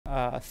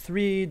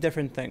three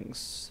different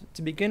things.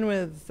 To begin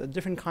with,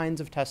 different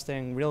kinds of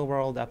testing: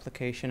 real-world,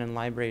 application, and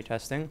library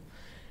testing.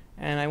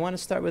 And I want to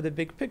start with the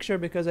big picture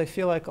because I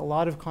feel like a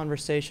lot of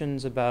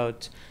conversations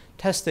about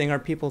testing are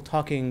people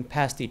talking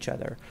past each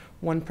other.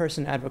 One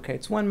person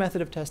advocates one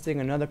method of testing,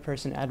 another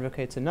person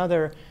advocates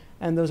another,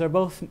 and those are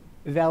both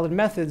valid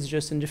methods,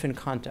 just in different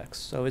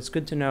contexts. So it's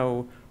good to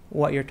know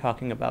what you're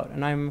talking about.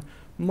 And I'm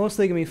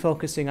mostly going to be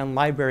focusing on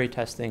library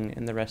testing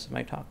in the rest of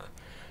my talk.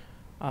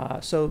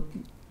 So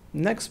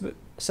next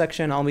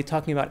section, I'll be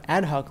talking about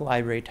ad hoc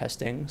library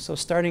testing. So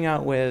starting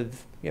out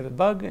with, you have a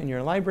bug in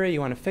your library, you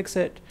want to fix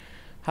it.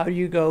 How do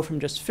you go from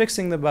just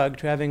fixing the bug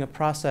to having a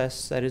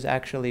process that is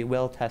actually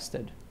well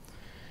tested?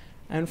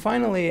 And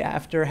finally,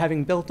 after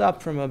having built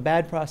up from a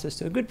bad process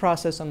to a good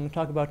process, I'm going to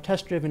talk about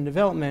test-driven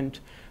development,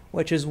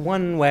 which is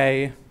one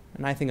way,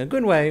 and I think a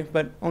good way,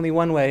 but only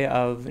one way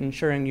of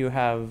ensuring you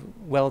have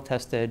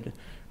well-tested,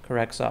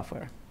 correct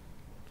software.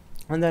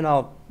 And then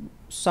I'll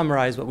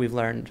summarize what we've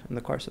learned in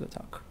the course of the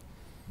talk.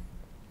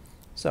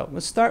 So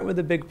let's start with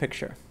the big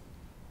picture.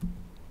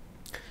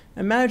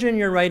 Imagine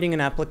you're writing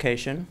an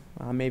application,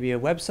 maybe a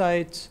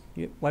website.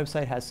 Your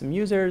website has some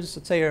users.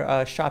 Let's say you're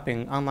a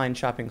online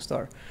shopping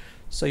store.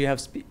 So you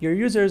have your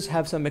users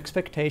have some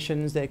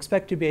expectations. They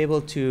expect to be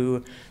able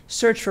to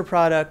search for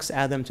products,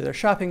 add them to their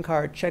shopping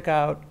cart, check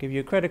out, give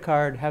you a credit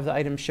card, have the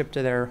item shipped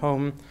to their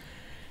home.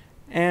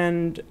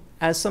 And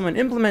as someone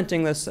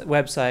implementing this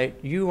website,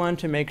 you want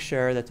to make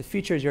sure that the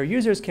features your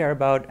users care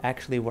about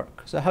actually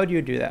work. So how do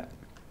you do that?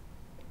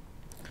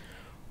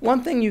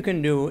 One thing you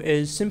can do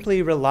is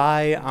simply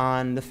rely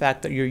on the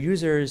fact that your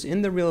users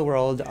in the real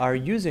world are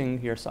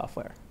using your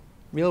software.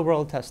 Real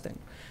world testing.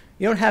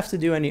 You don't have to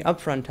do any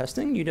upfront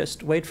testing. You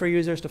just wait for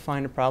users to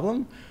find a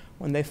problem.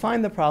 When they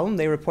find the problem,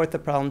 they report the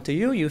problem to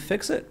you, you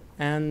fix it,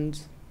 and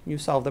you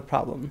solve the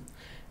problem.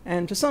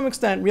 And to some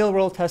extent, real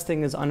world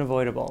testing is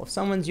unavoidable. If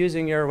someone's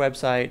using your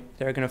website,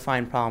 they're going to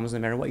find problems no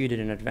matter what you did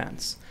in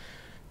advance.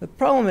 The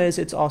problem is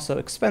it's also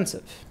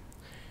expensive.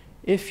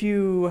 If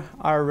you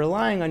are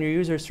relying on your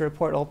users to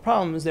report all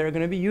problems, there are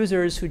going to be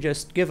users who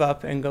just give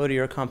up and go to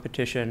your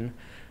competition,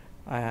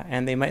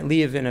 and they might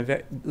leave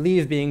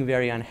being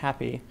very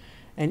unhappy.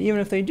 And even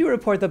if they do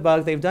report the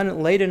bug, they've done it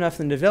late enough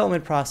in the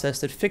development process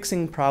that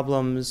fixing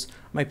problems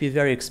might be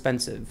very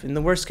expensive. In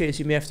the worst case,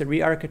 you may have to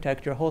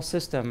re-architect your whole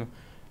system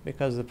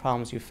because of the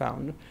problems you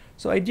found.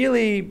 So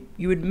ideally,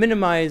 you would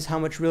minimize how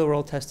much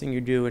real-world testing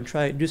you do and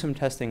try to do some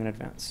testing in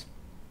advance.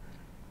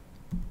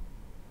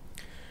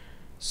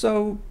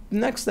 So the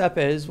next step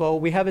is, well,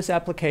 we have this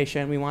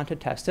application, we want to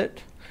test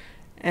it,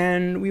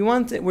 and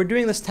we're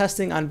doing this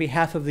testing on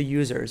behalf of the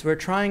users. We're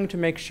trying to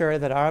make sure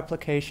that our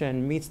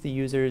application meets the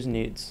user's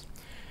needs.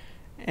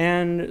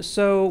 And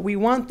so we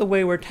want the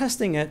way we're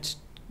testing it,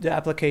 the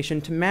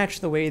application, to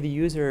match the way the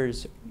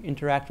users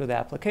interact with the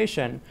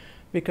application,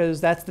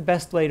 because that's the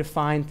best way to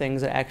find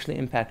things that actually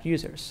impact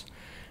users.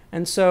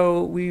 And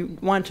so we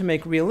want to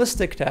make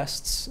realistic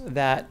tests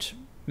that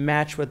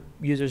match what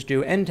users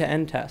do,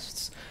 end-to-end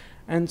tests.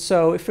 And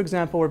so if, for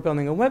example, we're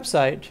building a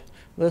website,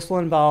 this will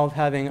involve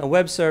having a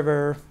web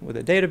server with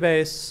a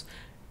database,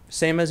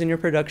 same as in your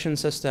production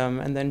system,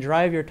 and then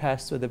drive your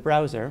tests with a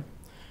browser.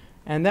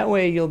 And that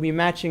way, you'll be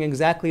matching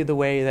exactly the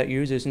way that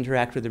users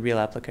interact with the real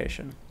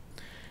application.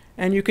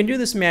 And you can do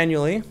this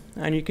manually,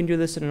 and you can do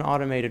this in an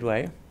automated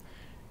way.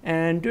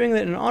 And doing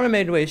it in an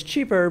automated way is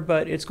cheaper,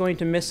 but it's going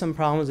to miss some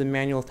problems that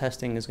manual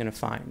testing is going to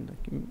find.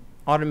 Like,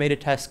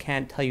 automated tests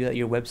can't tell you that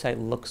your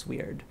website looks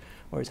weird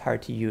or is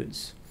hard to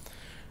use.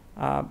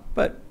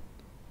 But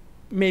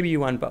maybe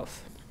you want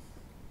both.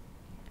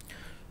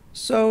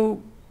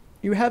 So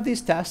you have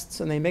these tests,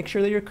 and they make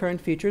sure that your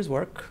current features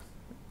work.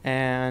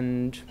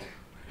 And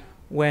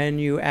when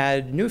you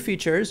add new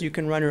features, you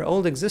can run your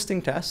old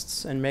existing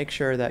tests and make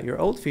sure that your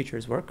old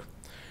features work.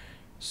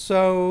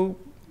 So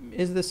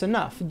is this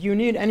enough? Do you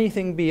need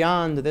anything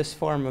beyond this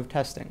form of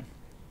testing?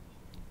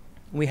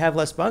 We have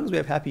less bugs, we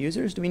have happy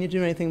users. Do we need to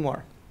do anything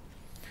more?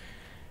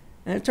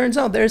 And it turns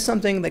out there's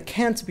something that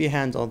can't be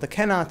handled, that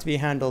cannot be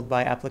handled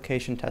by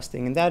application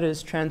testing, and that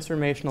is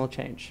transformational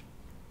change.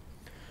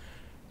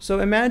 So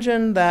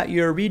imagine that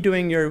you're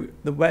redoing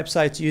the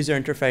website's user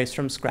interface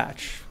from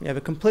scratch. You have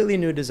a completely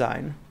new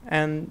design,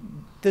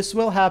 and this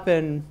will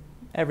happen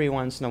every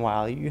once in a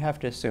while, you have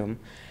to assume.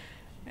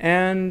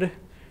 And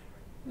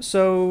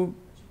so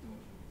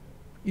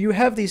you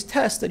have these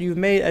tests that you've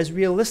made as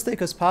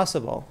realistic as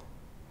possible.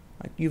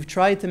 Like, you've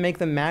tried to make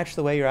them match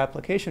the way your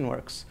application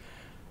works.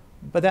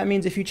 But that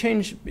means if you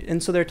change,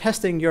 and so they're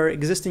testing your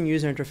existing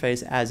user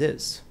interface as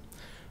is.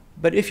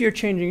 But if you're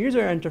changing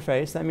user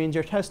interface, that means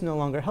your tests no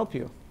longer help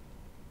you.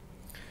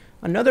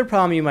 Another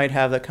problem you might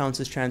have that counts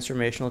as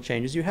transformational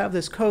change is you have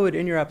this code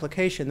in your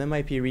application that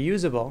might be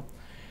reusable,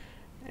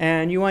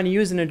 and you want to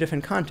use it in a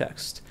different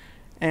context.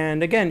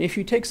 And again, if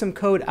you take some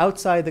code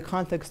outside the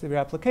context of your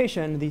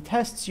application, the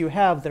tests you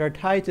have that are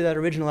tied to that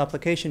original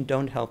application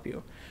don't help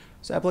you.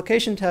 So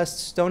application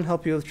tests don't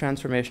help you with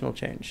transformational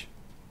change.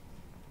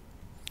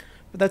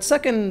 But that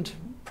second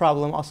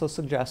problem also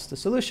suggests a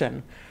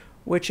solution,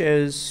 which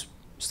is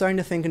starting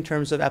to think in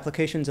terms of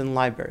applications and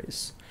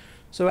libraries.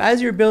 So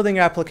as you're building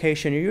your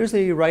application, you're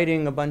usually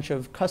writing a bunch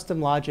of custom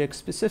logic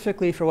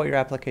specifically for what your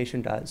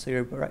application does. So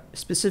you're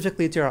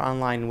specifically to your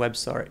online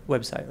website,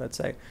 let's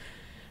say.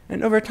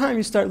 And over time,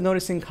 you start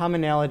noticing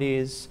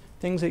commonalities,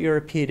 things that you're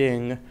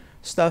repeating,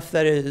 stuff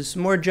that is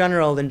more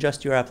general than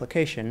just your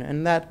application.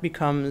 And that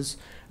becomes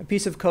a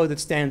piece of code that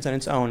stands on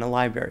its own, a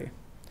library.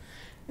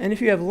 And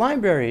if you have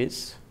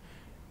libraries,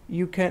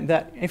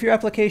 if your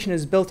application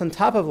is built on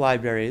top of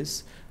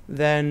libraries,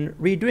 then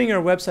redoing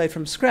your website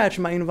from scratch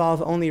might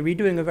involve only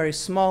redoing a very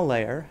small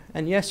layer.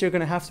 And yes, you're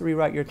going to have to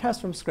rewrite your test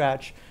from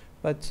scratch,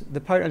 but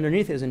the part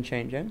underneath isn't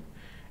changing.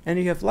 And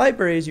if you have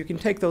libraries, you can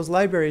take those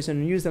libraries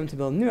and use them to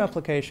build new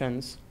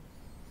applications.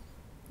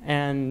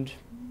 And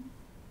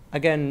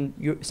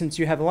again, since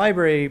you have a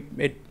library,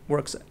 it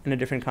works in a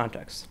different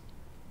context.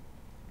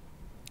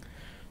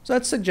 So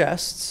that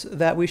suggests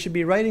that we should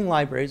be writing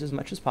libraries as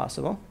much as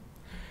possible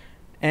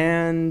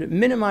and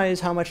minimize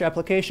how much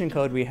application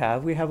code we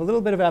have. We have a little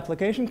bit of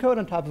application code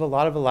on top of a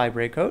lot of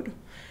library code.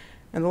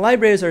 And the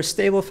libraries are a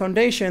stable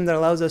foundation that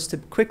allows us to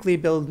quickly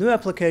build new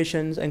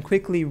applications and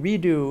quickly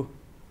redo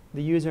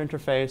the user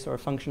interface or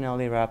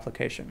functionality of our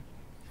application.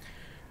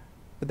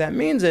 What that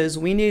means is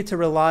we need to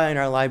rely on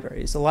our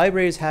libraries. The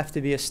libraries have to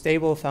be a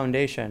stable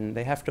foundation.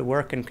 They have to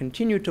work and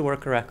continue to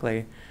work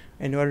correctly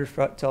in order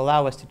to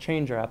allow us to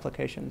change our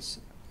applications.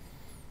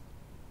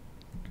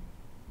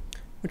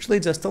 Which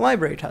leads us to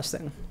library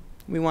testing.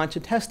 We want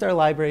to test our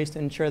libraries to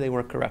ensure they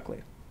work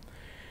correctly.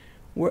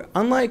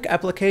 Unlike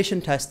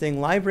application testing,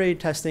 library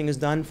testing is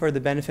done for the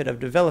benefit of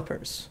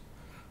developers.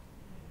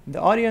 The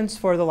audience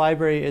for the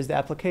library is the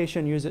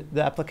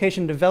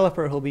application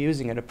developer who'll be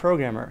using it, a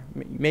programmer.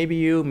 Maybe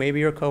you, maybe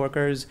your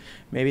coworkers,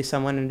 maybe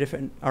someone in a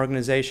different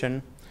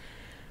organization.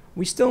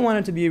 We still want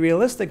it to be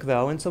realistic,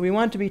 though, and so we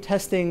want to be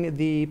testing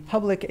the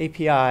public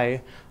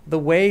API the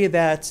way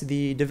that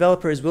the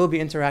developers will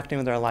be interacting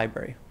with our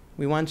library.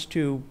 We want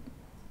to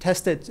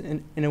test it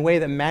in a way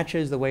that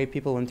matches the way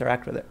people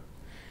interact with it.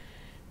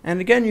 And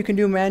again, you can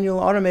do manual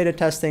automated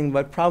testing,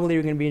 but probably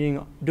you're going to be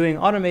doing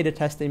automated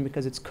testing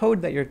because it's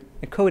code that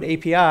a code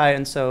API,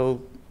 and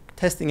so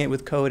testing it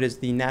with code is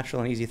the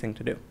natural and easy thing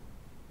to do.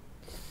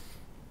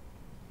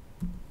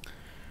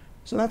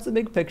 So that's the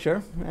big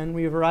picture, and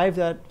we've arrived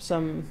at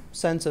some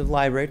sense of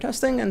library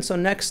testing. And so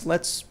next,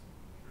 let's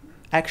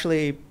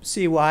actually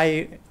see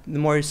why the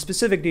more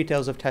specific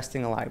details of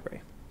testing a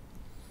library.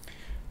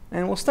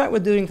 And we'll start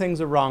with doing things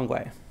the wrong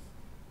way.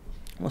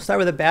 We'll start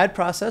with a bad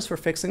process for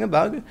fixing a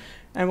bug,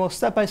 and we'll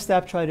step by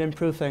step try to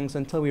improve things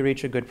until we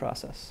reach a good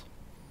process.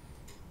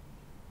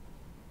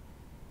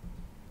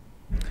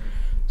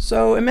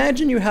 So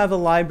imagine you have a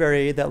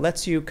library that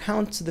lets you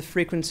count the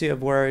frequency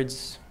of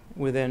words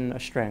within a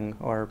string,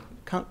 or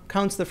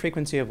counts the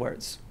frequency of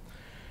words.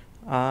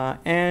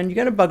 And you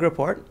get a bug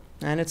report,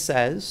 and it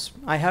says,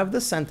 I have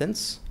this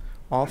sentence,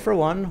 all for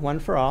one, one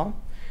for all.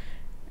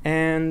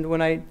 And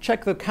when I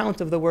check the count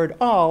of the word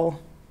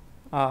all,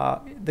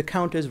 the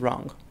count is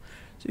wrong.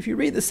 So if you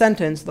read the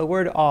sentence, the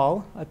word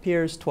all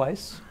appears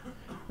twice.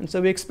 And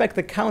so we expect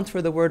the count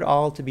for the word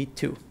all to be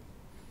 2.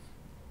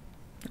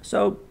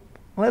 So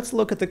let's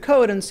look at the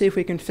code and see if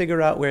we can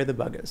figure out where the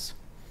bug is.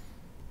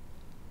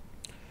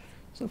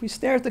 So if we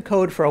stare at the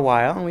code for a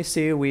while and we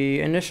see we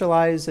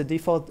initialize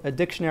a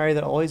dictionary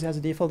that always has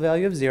a default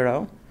value of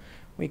 0.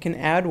 We can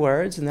add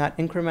words, and that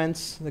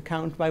increments the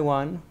count by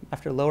 1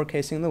 after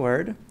lowercasing the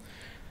word.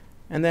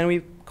 And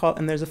then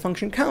there's a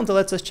function count that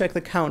lets us check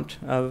the count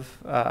of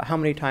how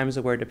many times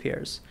a word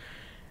appears.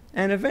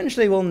 And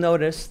eventually we'll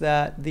notice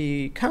that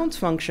the count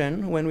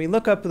function, when we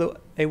look up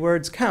a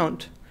word's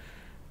count,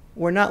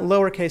 we're not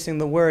lowercasing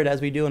the word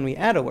as we do when we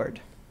add a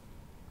word.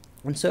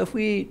 And so if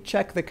we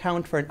check the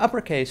count for an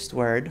uppercased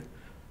word,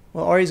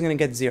 we're always going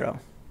to get 0,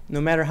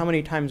 no matter how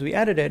many times we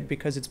added it,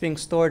 because it's being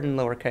stored in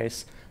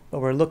lowercase, but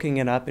we're looking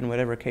it up in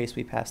whatever case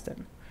we passed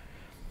in.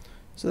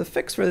 So the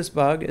fix for this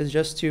bug is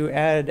just to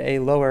add a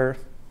lower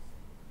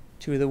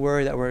to the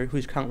word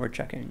whose count we're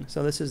checking.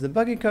 So this is the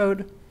buggy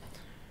code,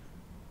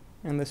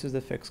 and this is the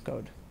fix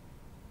code.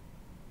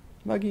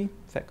 Buggy,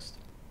 fixed.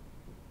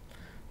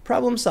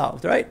 Problem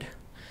solved, right?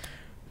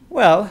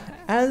 Well,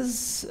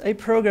 as a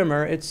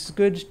programmer, it's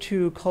good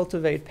to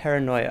cultivate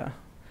paranoia.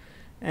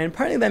 And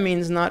partly that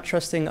means not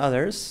trusting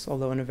others,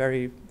 although in a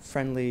very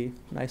friendly,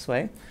 nice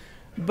way.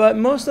 But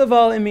most of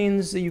all, it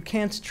means that you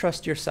can't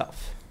trust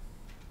yourself.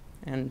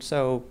 And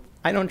so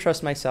I don't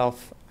trust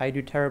myself. I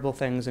do terrible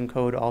things in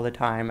code all the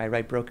time. I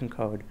write broken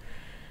code.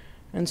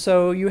 And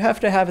so you have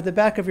to have at the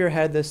back of your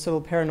head this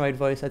little paranoid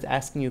voice that's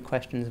asking you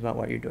questions about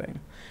what you're doing.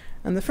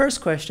 And the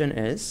first question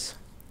is,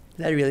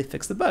 did I really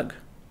fix the bug?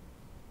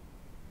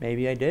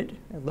 Maybe I did.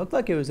 It looked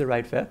like it was the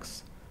right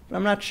fix, but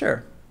I'm not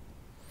sure.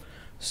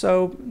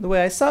 So the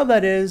way I solve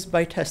that is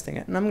by testing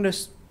it. And I'm going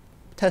to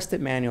test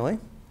it manually.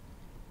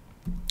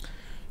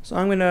 So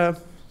I'm going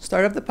to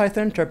start up the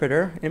Python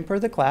interpreter,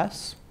 import the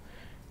class,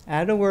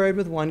 add a word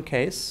with one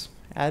case,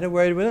 add a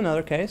word with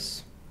another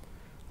case,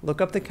 look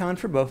up the count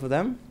for both of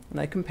them, and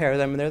I compare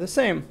them, and they're the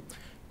same.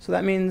 So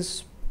that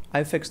means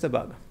I've fixed a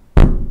bug.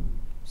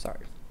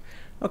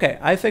 Okay,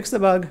 I fixed the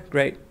bug,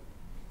 great,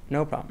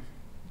 no problem.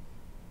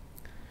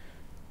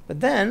 But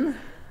then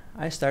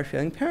I start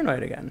feeling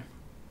paranoid again.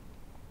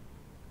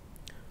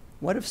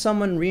 What if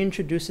someone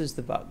reintroduces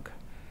the bug?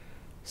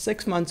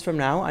 6 months from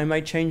now, I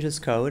might change this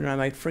code, and I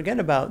might forget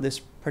about this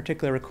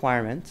particular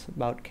requirement,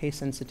 about case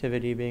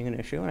sensitivity being an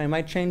issue, and I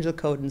might change the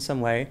code in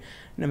some way,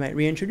 and I might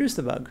reintroduce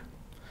the bug.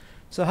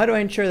 So how do I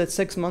ensure that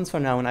 6 months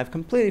from now, when I've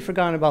completely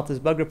forgotten about this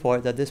bug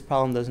report, that this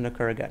problem doesn't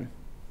occur again?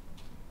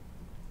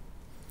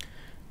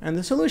 And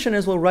the solution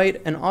is we'll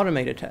write an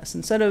automated test.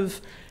 Instead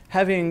of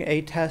having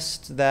a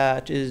test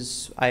that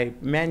I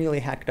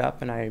manually hacked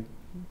up and I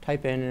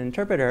type in an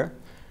interpreter,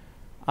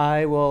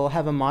 I will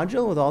have a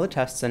module with all the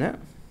tests in it.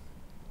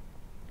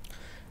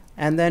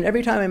 And then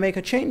every time I make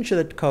a change to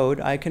the code,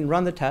 I can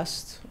run the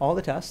test, all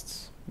the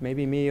tests,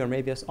 maybe me or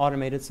maybe this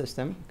automated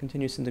system,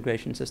 continuous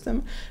integration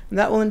system. And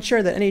that will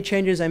ensure that any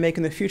changes I make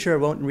in the future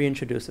won't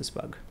reintroduce this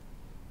bug.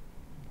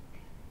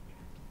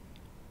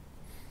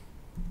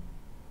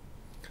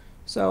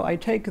 So I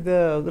take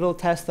the little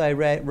test that I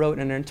wrote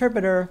in an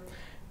interpreter,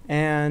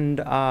 and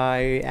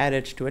I add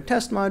it to a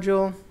test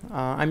module.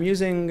 I'm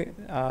using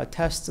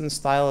tests in the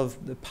style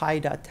of the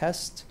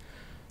py.test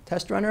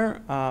test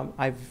runner.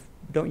 I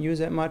don't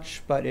use it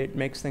much, but it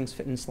makes things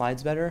fit in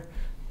slides better.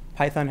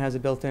 Python has a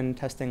built-in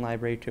testing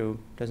library too,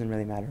 doesn't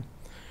really matter.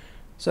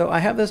 So I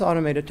have this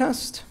automated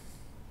test.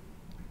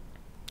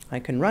 I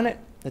can run it,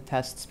 the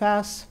tests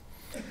pass,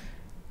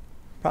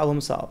 problem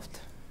solved.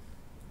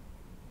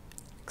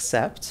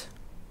 Except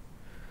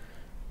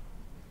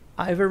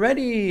I've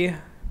already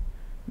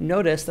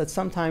noticed that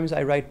sometimes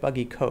I write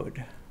buggy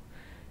code.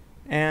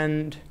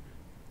 And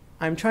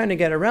I'm trying to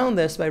get around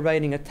this by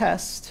writing a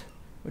test,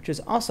 which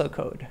is also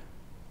code.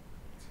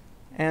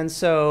 And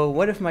so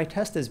what if my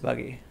test is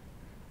buggy?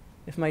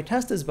 If my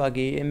test is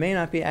buggy, it may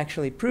not be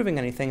actually proving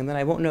anything, and then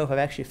I won't know if I've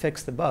actually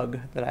fixed the bug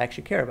that I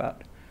actually care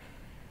about.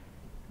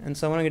 And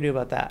so what am I going to do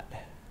about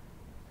that?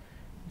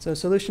 So the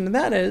solution to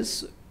that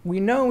is,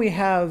 we know we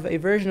have a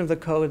version of the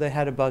code that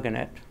had a bug in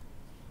it.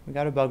 We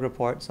got a bug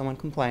report, someone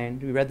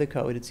complained, we read the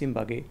code, it seemed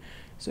buggy.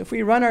 So if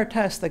we run our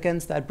test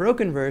against that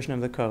broken version of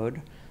the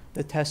code,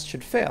 the test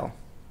should fail.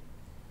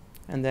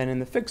 And then in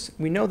the fix,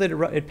 we know that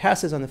it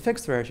passes on the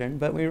fixed version,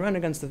 but when we run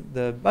against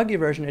the buggy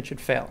version, it should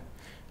fail.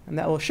 And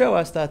that will show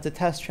us that the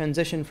test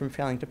transitioned from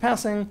failing to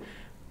passing,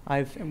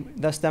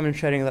 thus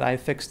demonstrating that I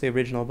fixed the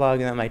original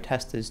bug and that my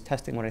test is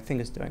testing what I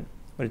think it's doing,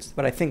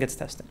 what I think it's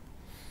testing.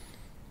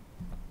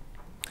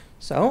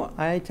 So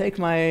I take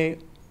my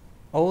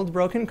old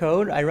broken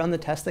code, I run the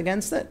test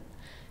against it,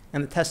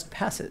 and the test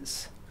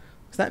passes.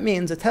 So that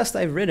means the test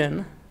I've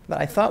written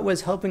that I thought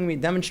was helping me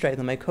demonstrate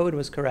that my code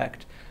was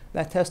correct,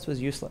 that test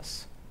was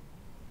useless.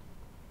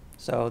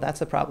 So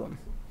that's a problem.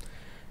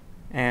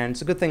 And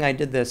it's a good thing I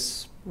did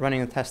this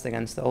running a test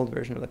against the old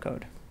version of the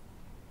code.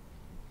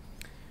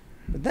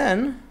 But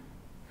then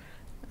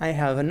I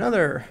have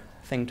another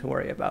thing to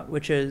worry about,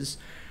 which is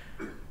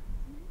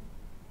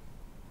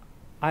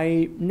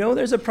I know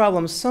there's a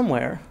problem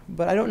somewhere,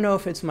 but I don't know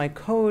if it's my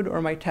code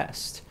or my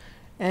test.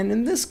 And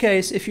in this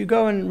case, if you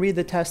go and read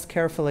the test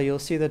carefully, you'll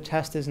see the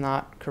test is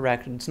not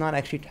correct. It's not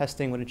actually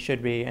testing what it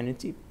should be, and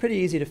it's pretty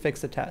easy to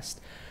fix the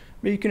test.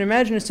 But you can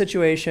imagine a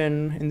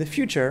situation in the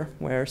future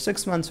where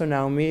 6 months from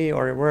now, me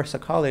or worse, a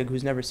colleague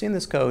who's never seen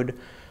this code,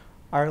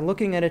 are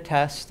looking at a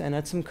test and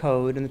at some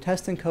code, and the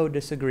test and code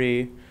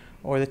disagree,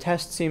 or the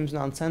test seems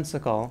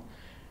nonsensical,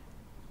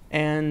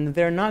 and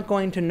they're not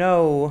going to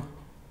know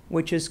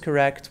which is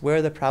correct,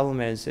 where the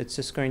problem is. It's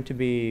just going to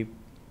be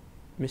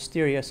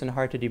mysterious and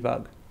hard to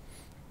debug.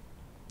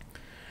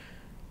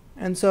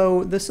 And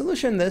so the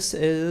solution to this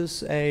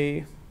is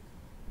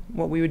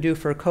what we would do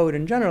for code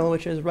in general,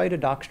 which is write a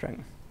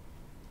docstring.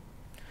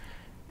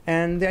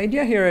 And the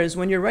idea here is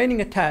when you're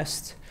writing a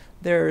test,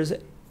 there's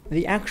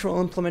the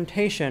actual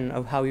implementation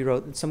of how you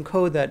wrote some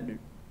code that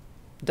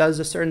does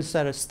a certain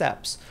set of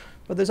steps.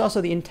 But there's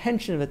also the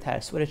intention of the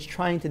test, what it's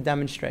trying to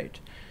demonstrate.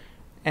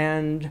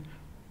 And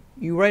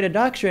you write a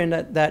doctrine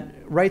that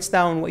writes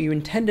down what you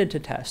intended to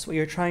test, what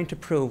you're trying to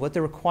prove, what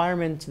the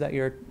requirement that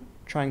you're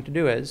trying to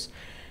do is.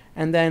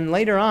 And then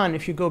later on,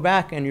 if you go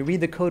back and you read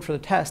the code for the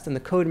test and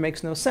the code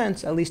makes no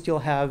sense, at least you'll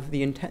have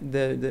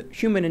the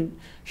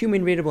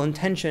human readable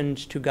intention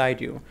to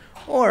guide you.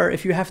 Or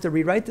if you have to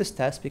rewrite this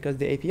test because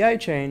the API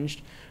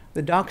changed,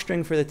 the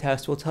docstring for the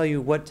test will tell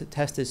you what the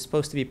test is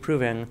supposed to be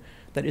proving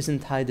that isn't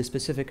tied to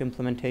specific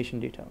implementation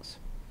details.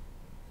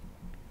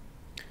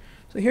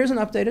 So here's an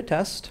updated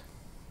test.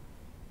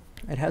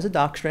 It has a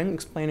docstring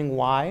explaining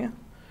why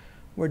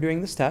we're doing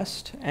this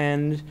test.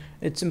 And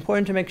it's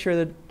important to make sure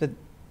that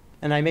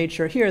and I made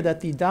sure here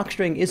that the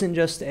docstring isn't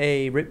just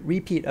a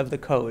repeat of the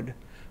code.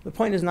 The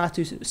point is not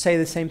to say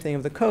the same thing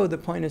of the code. The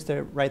point is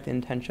to write the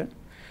intention.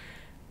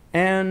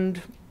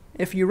 And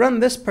if you run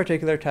this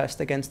particular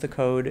test against the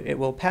code, it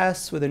will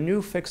pass with a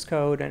new fixed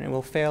code, and it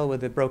will fail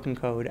with the broken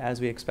code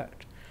as we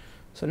expect.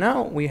 So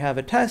now we have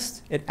a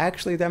test. It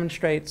actually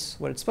demonstrates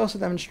what it's supposed to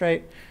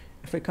demonstrate.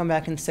 If we come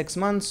back in 6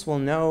 months, we'll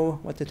know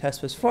what the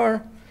test was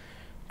for.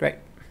 Great.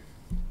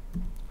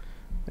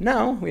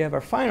 Now we have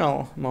our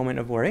final moment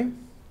of worry.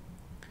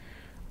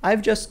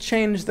 I've just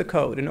changed the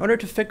code. In order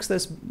to fix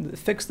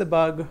the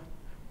bug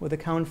with the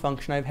count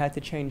function, I've had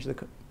to change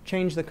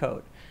the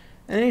code.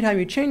 And anytime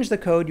you change the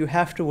code, you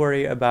have to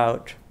worry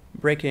about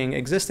breaking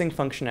existing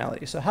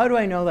functionality. So how do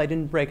I know that I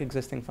didn't break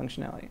existing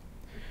functionality?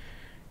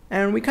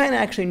 And we kind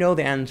of actually know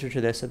the answer to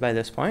this by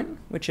this point,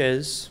 which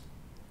is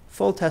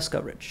full test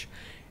coverage.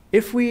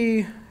 If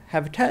we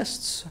have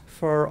tests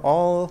for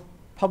all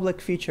public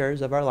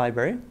features of our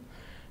library,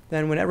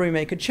 then whenever we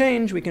make a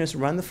change, we can just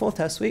run the full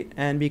test suite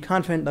and be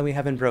confident that we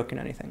haven't broken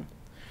anything.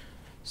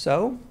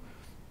 So,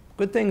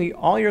 good thing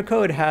all your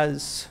code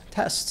has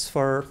tests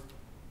for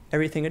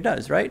everything it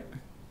does, right?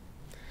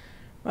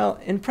 Well,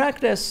 in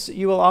practice,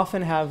 you will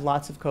often have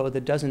lots of code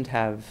that doesn't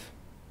have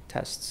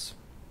tests.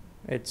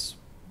 It's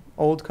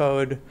old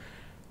code,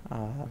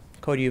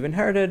 code you've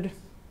inherited.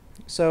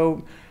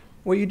 So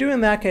what you do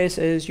in that case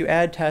is you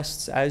add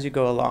tests as you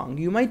go along.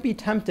 You might be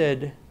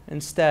tempted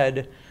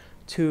instead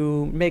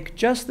to make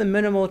just the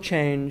minimal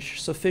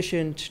change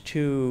sufficient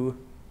to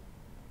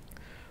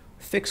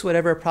fix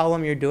whatever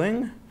problem you're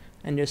doing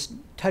and just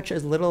touch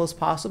as little as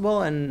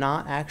possible and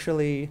not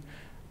actually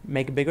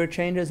make bigger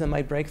changes that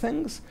might break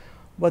things.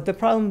 But the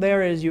problem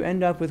there is you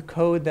end up with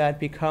code that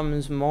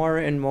becomes more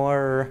and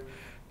more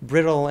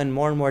brittle and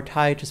more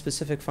tied to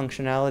specific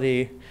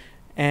functionality,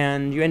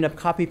 and you end up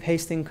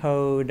copy-pasting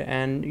code,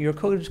 and your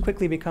code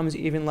quickly becomes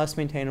even less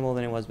maintainable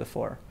than it was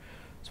before.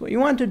 So what you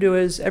want to do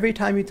is every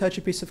time you touch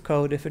a piece of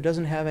code, if it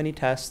doesn't have any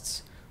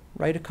tests,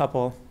 write a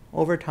couple.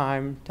 Over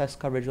time, test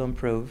coverage will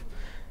improve.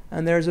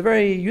 And there's a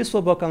very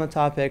useful book on the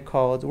topic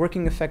called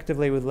Working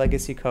Effectively with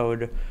Legacy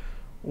Code,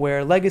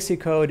 where legacy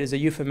code is a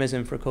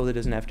euphemism for code that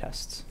doesn't have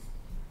tests.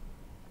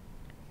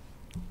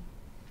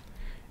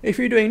 If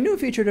you're doing new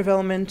feature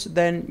development,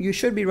 then you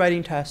should be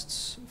writing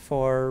tests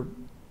for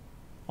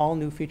all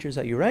new features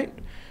that you write.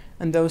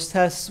 And those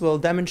tests will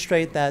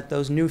demonstrate that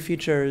those new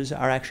features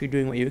are actually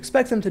doing what you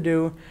expect them to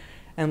do.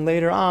 And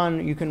later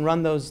on, you can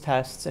run those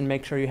tests and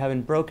make sure you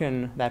haven't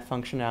broken that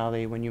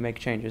functionality when you make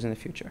changes in the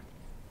future.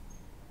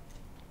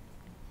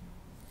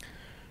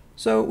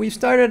 So we've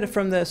started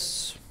from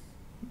this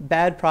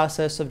bad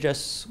process of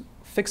just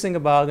fixing a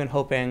bug and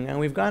hoping, and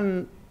we've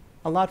gotten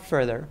a lot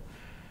further.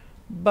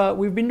 But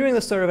we've been doing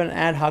this sort of in an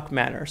ad hoc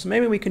manner, so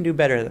maybe we can do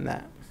better than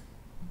that.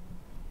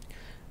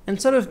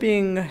 Instead of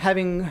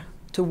having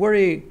to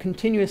worry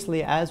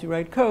continuously as we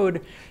write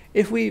code,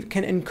 if we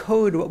can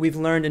encode what we've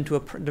learned into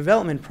a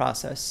development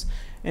process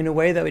in a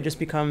way that it just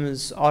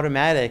becomes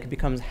automatic,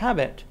 becomes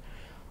habit,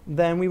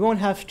 then we won't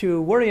have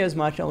to worry as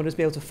much, and we'll just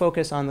be able to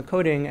focus on the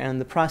coding, and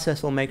the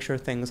process will make sure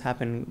things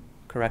happen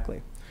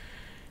correctly.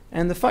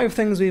 And the 5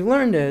 things we've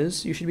learned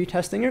is you should be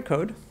testing your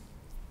code.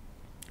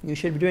 You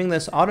should be doing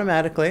this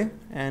automatically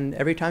and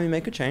every time you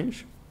make a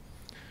change.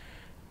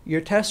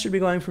 Your tests should be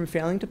going from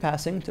failing to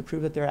passing to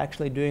prove that they're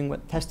actually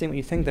testing what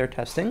you think they're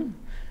testing.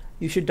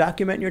 You should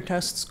document your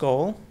test's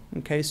goal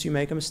in case you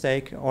make a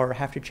mistake or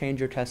have to change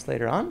your test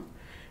later on.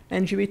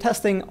 And you should be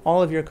testing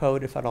all of your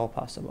code if at all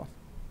possible.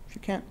 If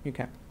you can't, you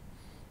can't.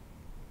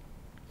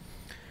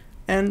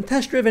 And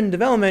test-driven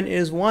development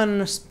is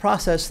one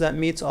process that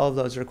meets all of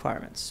those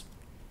requirements.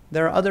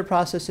 There are other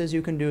processes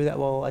you can do that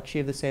will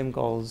achieve the same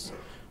goals,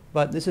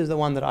 but this is the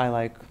one that I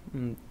like,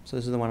 so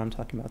this is the one I'm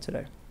talking about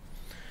today.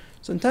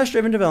 So in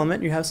test-driven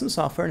development, you have some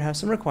software and have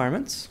some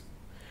requirements.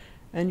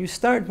 And you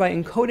start by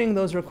encoding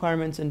those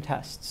requirements in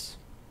tests.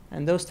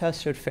 And those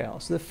tests should fail.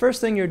 So the first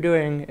thing you're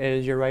doing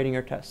is you're writing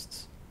your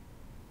tests.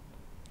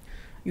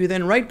 You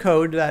then write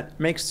code that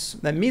meets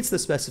the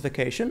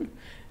specification.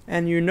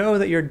 And you know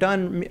that you're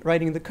done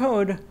writing the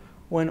code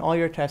when all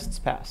your tests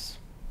pass.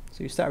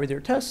 So you start with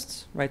your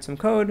tests, write some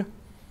code,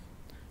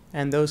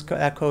 and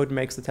that code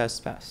makes the tests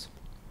pass.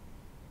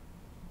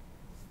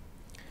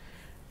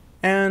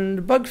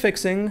 And bug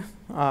fixing,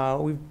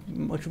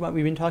 which is what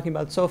we've been talking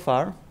about so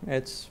far.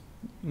 It's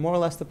more or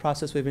less the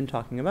process we've been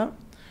talking about.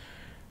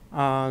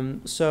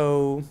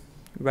 So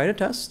we write a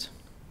test,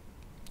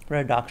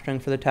 write a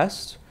docstring for the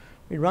test.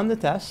 We run the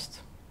test.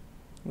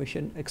 We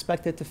should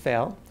expect it to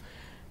fail.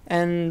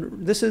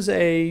 And this is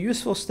a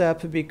useful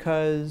step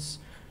because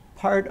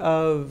part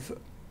of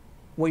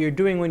what you're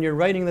doing when you're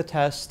writing the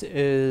test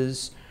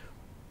is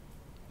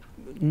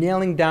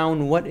nailing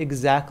down what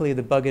exactly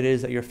the bug it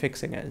is that you're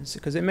fixing is.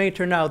 Because it may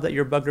turn out that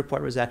your bug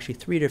report was actually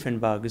 3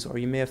 different bugs, or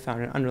you may have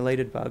found an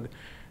unrelated bug.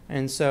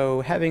 And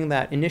so having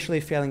that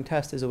initially failing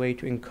test is a way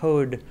to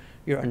encode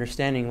your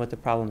understanding what the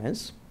problem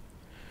is.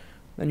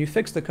 Then you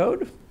fix the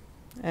code,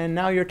 and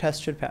now your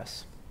test should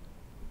pass.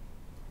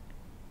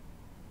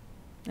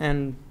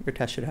 And your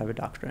test should have a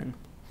docstring.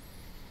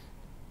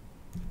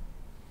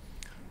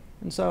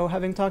 And so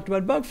having talked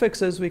about bug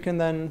fixes, we can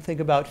then think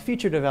about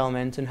feature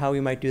development and how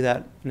we might do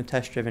that in a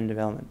test-driven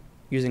development,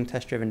 using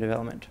test-driven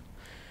development.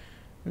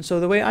 And so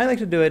the way I like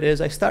to do it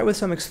is I start with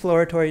some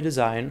exploratory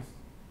design.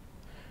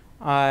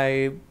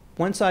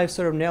 Once I've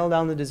sort of nailed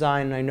down the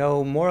design and I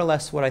know more or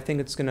less what I think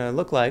it's going to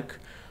look like,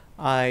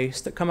 I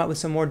come up with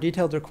some more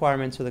detailed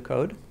requirements for the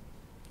code.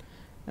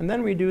 And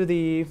then we do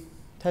the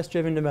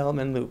test-driven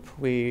development loop.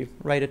 We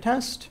write a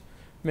test,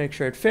 make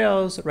sure it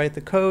fails, write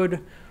the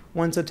code.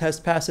 Once a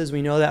test passes,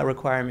 we know that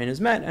requirement is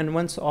met, and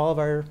once all of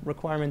our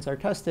requirements are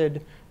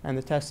tested and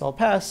the tests all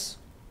pass,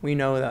 we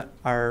know that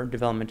our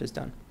development is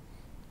done.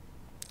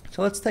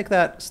 So let's take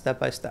that step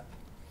by step.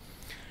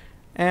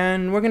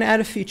 And we're going to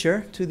add a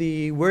feature to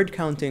the word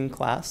counting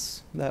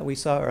class that we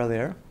saw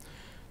earlier.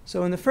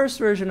 So in the first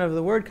version of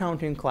the word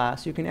counting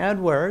class, you can add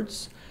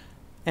words,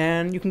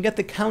 and you can get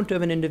the count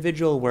of an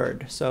individual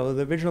word. So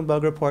the original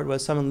bug report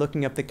was someone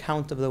looking up the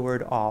count of the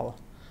word all.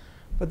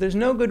 But there's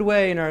no good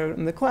way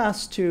in the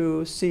class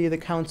to see the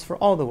counts for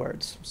all the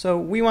words. So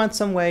we want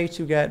some way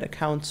to get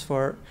accounts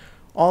for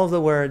all of the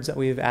words that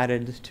we've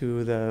added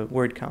to the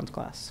word count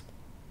class.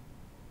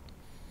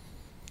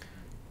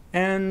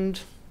 And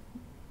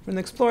for an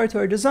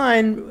exploratory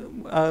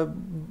design,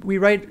 we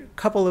write a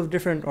couple of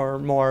different or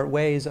more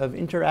ways of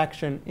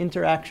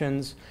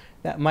interactions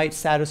that might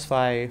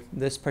satisfy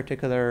this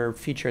particular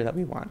feature that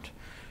we want.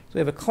 So we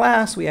have a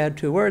class, we add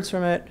 2 words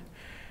from it.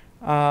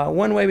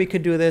 One way we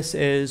could do this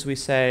is we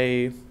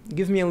say,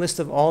 give me a list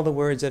of all the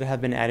words that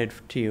have been added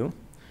to you.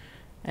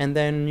 And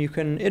then you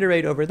can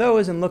iterate over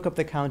those and look up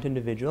the count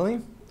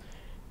individually.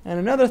 And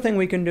another thing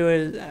we can do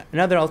is,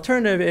 another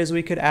alternative is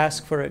we could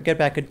ask for, get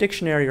back a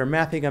dictionary or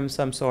mapping of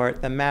some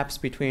sort that maps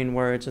between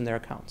words and their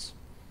counts.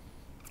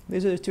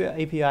 These are the 2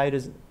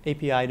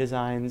 API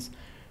designs.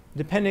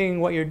 Depending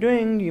what you're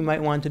doing, you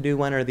might want to do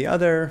one or the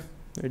other.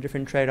 There are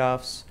different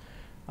trade-offs.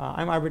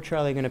 I'm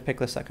arbitrarily going to pick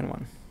the second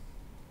one.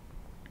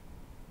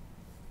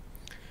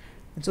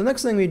 And so the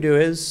next thing we do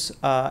is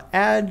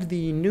add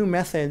the new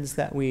methods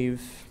that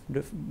we've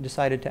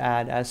decided to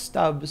add as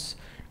stubs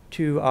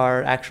to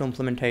our actual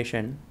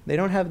implementation.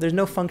 There's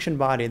no function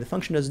body. The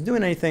function doesn't do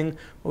anything,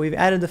 but we've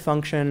added the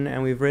function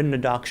and we've written a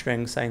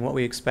docstring saying what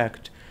we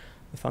expect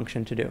the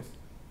function to do.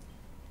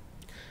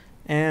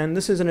 And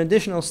this is an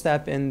additional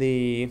step in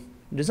the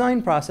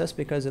design process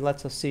because it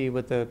lets us see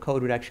what the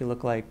code would actually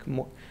look like,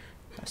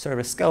 sort of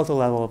a skeletal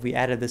level if we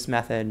added this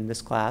method in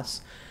this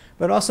class.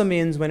 But it also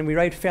means when we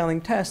write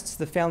failing tests,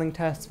 the failing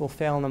tests will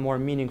fail in a more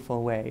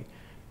meaningful way.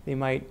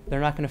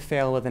 They're not going to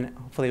fail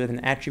hopefully with an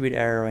attribute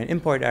error or an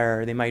import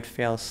error. They might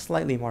fail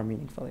slightly more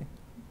meaningfully.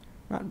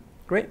 Not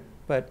great,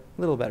 but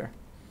a little better.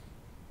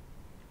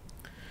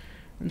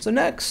 And so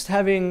next,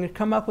 having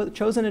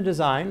chosen a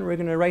design, we're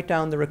going to write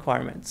down the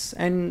requirements.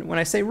 And when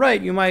I say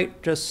write, you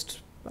might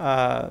just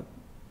you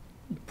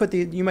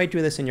might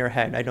do this in your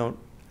head. I don't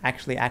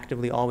actually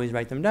actively always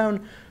write them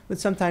down, but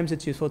sometimes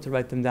it's useful to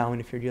write them down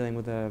if you're dealing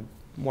with a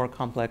more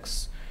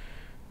complex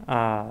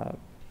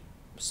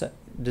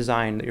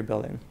design that you're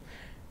building.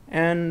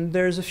 And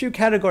there's a few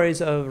categories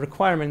of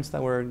requirements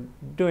that we're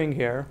doing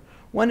here.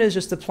 One is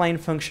just the plain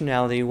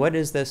functionality. What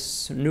is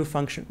this new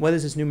function? What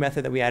is this new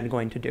method that we add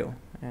going to do?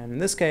 And in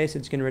this case,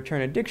 it's going to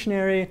return a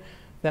dictionary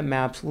that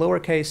maps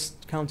lowercase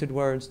counted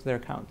words to their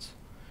counts.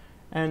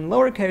 And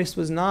lowercase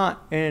was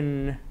not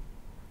in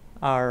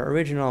our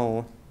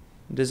original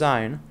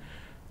design.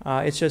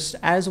 It's just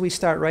as we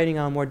start writing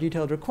on more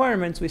detailed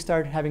requirements, we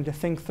start having to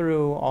think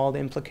through all the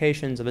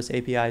implications of this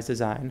API's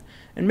design.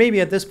 And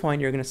maybe at this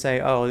point you're going to say,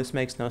 oh, this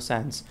makes no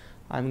sense.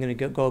 I'm going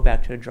to go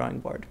back to the drawing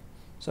board.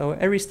 So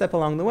every step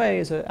along the way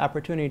is an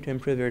opportunity to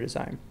improve your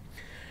design.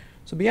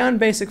 So beyond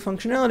basic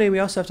functionality, we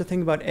also have to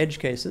think about edge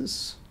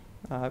cases,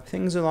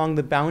 things along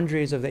the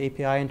boundaries of the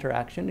API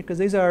interaction, because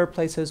these are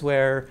places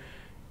where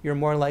you're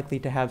more likely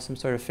to have some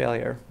sort of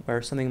failure,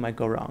 where something might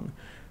go wrong.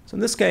 So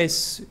in this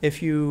case,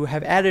 if you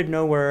have added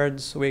no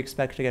words, we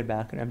expect to get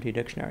back an empty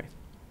dictionary.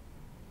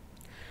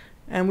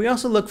 And we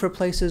also look for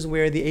places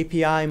where the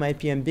API might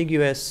be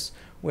ambiguous,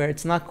 where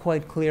it's not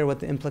quite clear what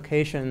the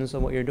implications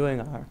of what you're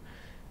doing are.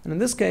 And in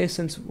this case,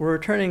 since we're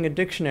returning a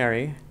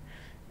dictionary,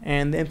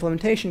 and the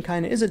implementation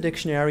kind of is a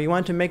dictionary, you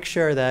want to make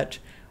sure that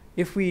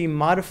if we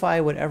modify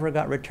whatever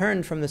got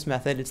returned from this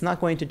method, it's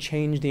not going to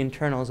change the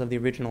internals of the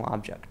original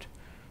object.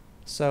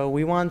 So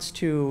we want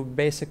to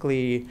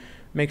basically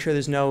make sure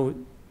there's no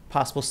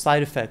possible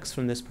side effects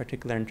from this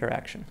particular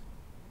interaction.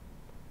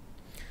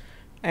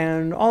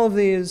 And all of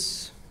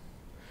these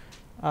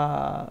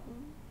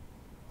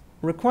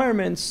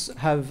requirements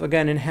have,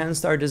 again,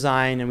 enhanced our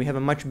design, and we have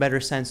a much better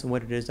sense of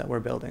what it is that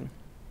we're building.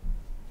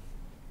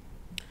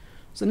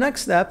 So the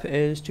next step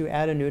is to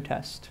add a new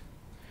test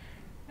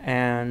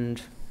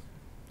and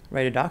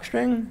write a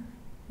docstring.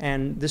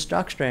 And this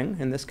docstring,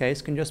 in this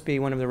case, can just be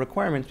one of the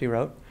requirements we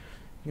wrote.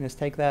 You can just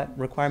take that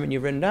requirement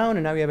you've written down,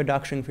 and now you have a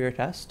docstring for your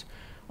test.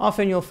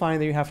 Often you'll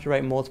find that you have to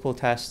write multiple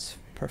tests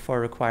for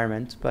a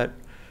requirement, but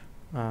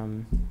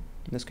in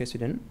this case we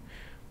didn't.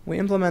 We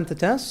implement the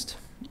test,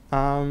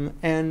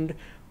 and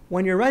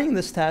when you're writing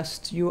this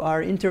test, you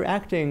are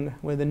interacting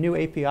with a new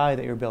API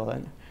that you're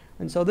building.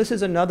 And so this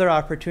is another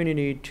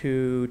opportunity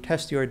to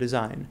test your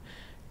design.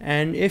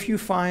 And if you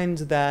find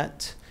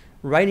that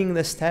writing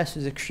this test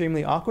is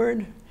extremely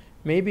awkward,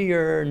 maybe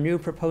your new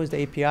proposed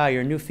API,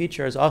 your new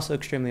feature is also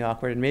extremely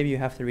awkward, and maybe you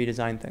have to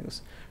redesign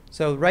things.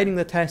 So writing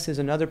the test is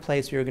another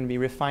place where you're going to be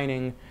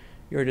refining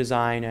your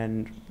design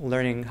and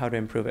learning how to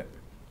improve it.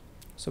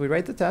 So we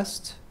write the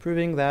test,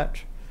 proving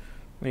that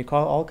When we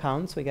call all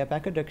counts, we get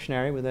back a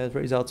dictionary with the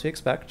results we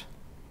expect.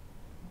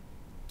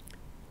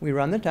 We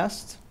run the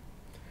test.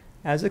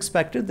 As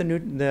expected,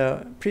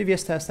 the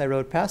previous test I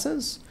wrote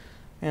passes,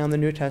 and the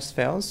new test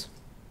fails.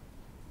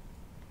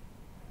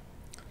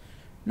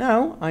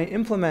 Now I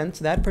implement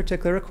that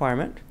particular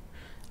requirement.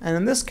 And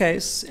in this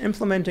case,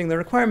 implementing the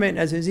requirement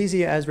is as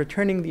easy as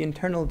returning the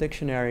internal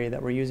dictionary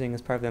that we're using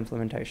as part of the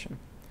implementation.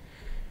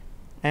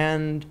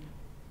 And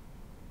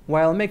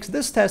while it makes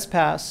this test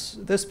pass,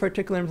 this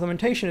particular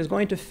implementation is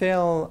going to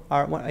fail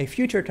a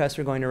future test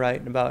we're going to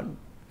write about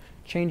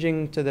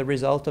changing to the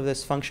result of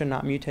this function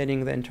not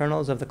mutating the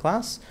internals of the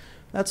class.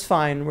 That's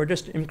fine. We're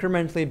just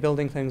incrementally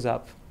building things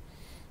up.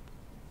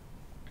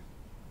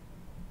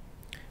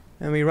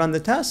 And we run the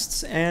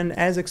tests, and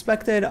as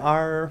expected,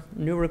 the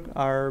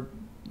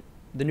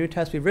new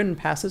test we've written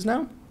passes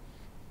now.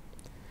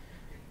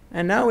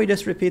 And now we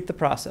just repeat the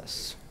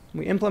process.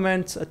 We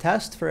implement a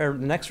test for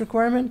the next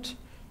requirement,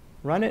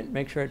 run it,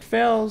 make sure it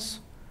fails.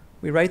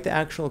 We write the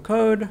actual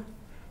code,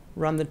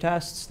 run the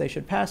tests. They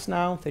should pass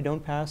now. If they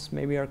don't pass,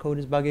 maybe our code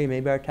is buggy,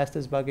 maybe our test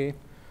is buggy.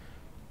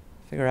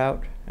 Figure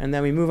out. And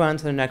then we move on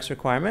to the next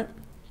requirement.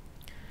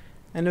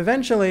 And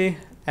eventually,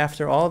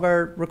 after all of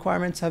our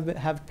requirements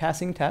have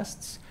passing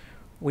tests,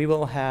 we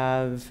will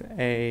have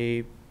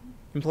a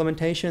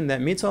implementation that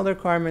meets all the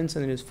requirements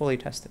and is fully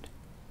tested.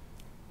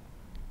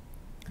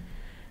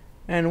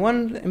 And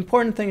one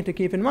important thing to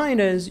keep in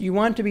mind is you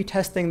want to be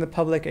testing the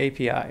public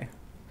API.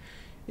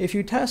 If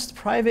you test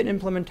private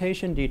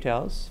implementation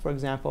details, for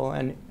example,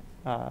 an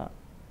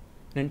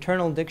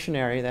internal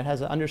dictionary that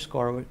has an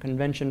underscore with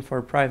convention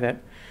for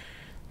private,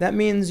 that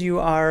means you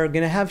are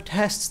going to have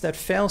tests that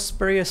fail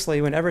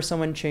spuriously whenever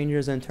someone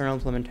changes the internal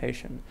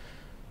implementation.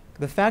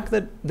 The fact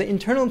that the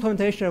internal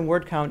implementation of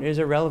word count is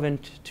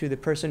irrelevant to the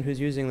person who's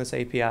using this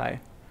API.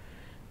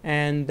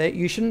 And that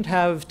you shouldn't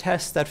have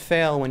tests that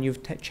fail when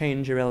you've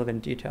changed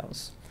irrelevant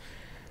details.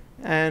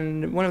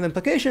 And one of the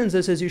implications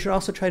is you should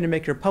also try to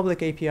make your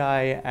public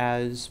API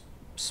as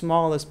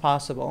small as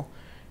possible.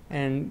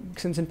 And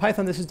since in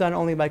Python this is done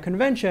only by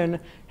convention,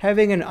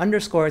 having an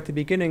underscore at the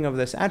beginning of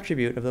this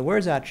attribute, of the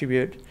words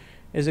attribute,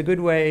 is a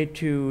good way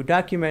to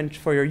document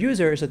for your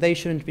users that they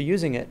shouldn't be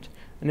using it.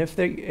 And if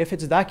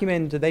it's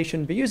documented that they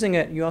shouldn't be using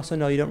it, you also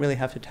know you don't really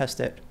have to test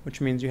it,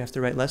 which means you have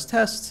to write less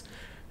tests,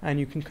 and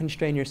you can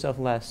constrain yourself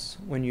less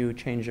when you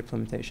change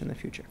implementation in the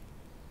future.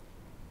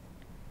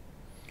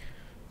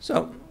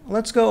 So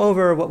let's go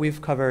over what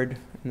we've covered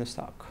in this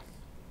talk.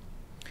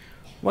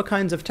 What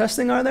kinds of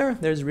testing are there?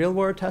 There's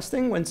real-world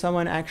testing, when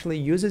someone actually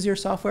uses your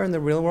software in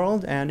the real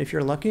world, and if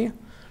you're lucky,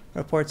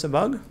 reports a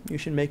bug. You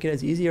should make it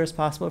as easy as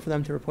possible for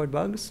them to report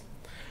bugs.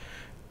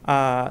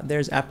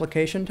 There's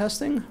application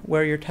testing,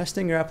 where you're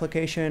testing your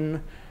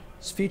application's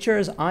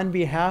features on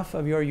behalf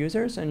of your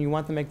users, and you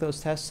want to make those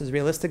tests as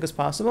realistic as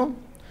possible.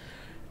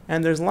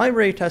 And there's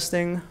library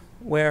testing,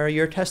 where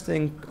you're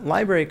testing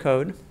library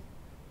code,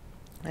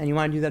 and you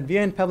want to do that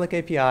via a public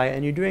API,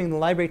 and you're doing the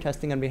library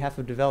testing on behalf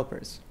of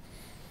developers.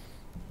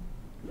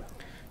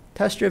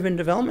 Test-driven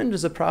development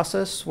is a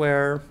process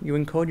where you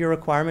encode your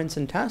requirements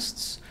in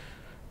tests.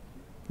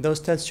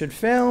 Those tests should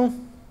fail.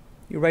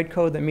 You write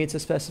code that meets a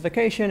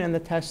specification, and the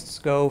tests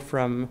go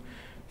from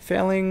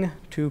failing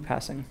to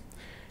passing.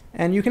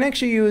 And you can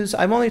actually use,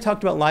 I've only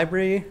talked about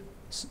library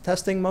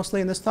testing mostly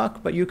in this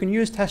talk, but you can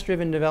use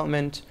test-driven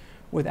development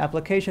with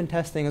application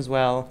testing as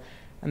well.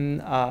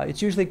 And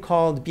it's usually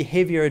called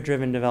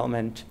behavior-driven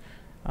development.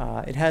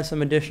 It has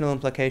some additional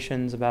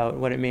implications about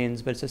what it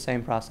means, but it's the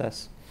same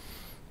process.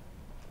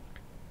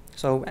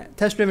 So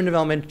test-driven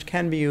development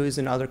can be used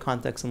in other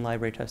contexts in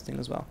library testing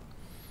as well.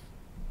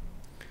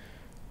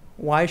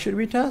 Why should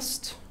we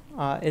test?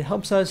 It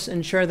helps us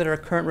ensure that our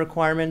current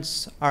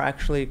requirements are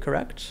actually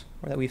correct,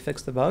 or that we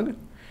fix the bug.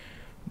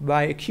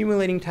 By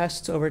accumulating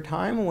tests over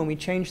time, when we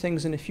change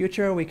things in the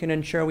future, we can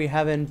ensure we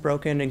haven't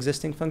broken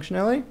existing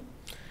functionality.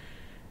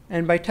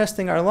 And by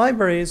testing our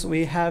libraries,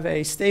 we have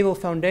a stable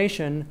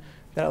foundation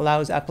that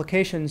allows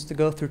applications to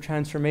go through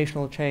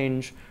transformational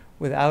change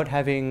without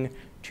having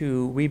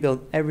to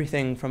rebuild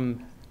everything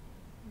from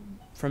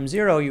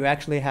zero. You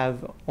actually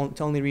have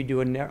to only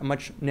redo a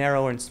much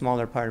narrower and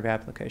smaller part of your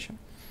application.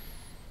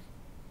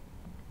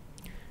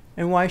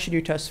 And why should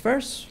you test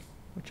first?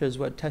 Which is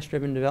what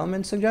test-driven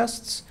development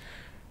suggests.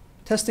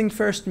 Testing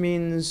first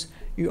means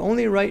you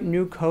only write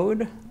new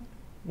code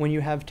when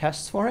you have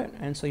tests for it,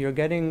 and so you're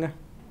getting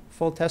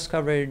full test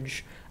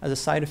coverage as a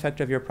side effect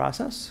of your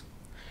process.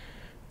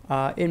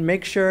 It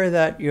makes sure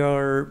that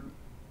your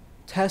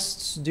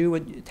tests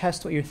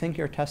test what you think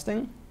you're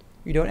testing.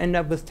 You don't end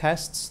up with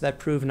tests that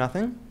prove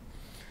nothing.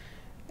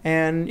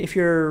 And if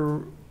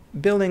you're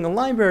building a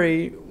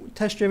library,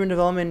 test-driven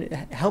development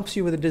helps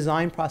you with the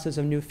design process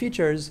of new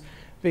features,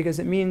 because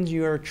it means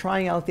you're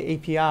trying out the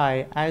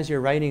API as you're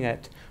writing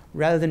it,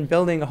 rather than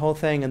building a whole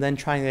thing and then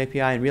trying the API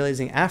and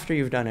realizing after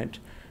you've done it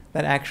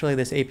that actually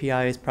this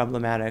API is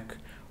problematic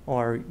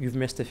or you've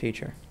missed a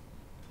feature.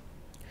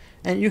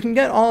 And you can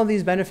get all of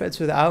these benefits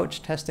without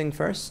testing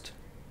first,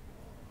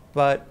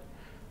 but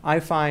I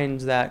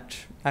find that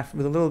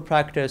with a little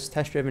practice,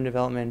 test-driven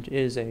development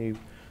is a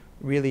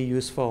really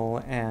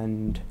useful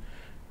and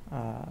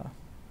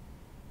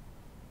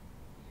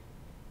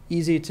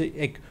easy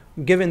to,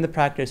 given the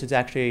practice, it's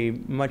actually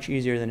much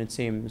easier than it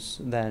seems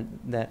that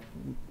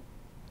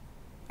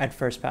at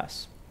first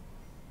pass.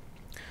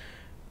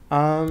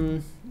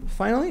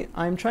 Finally,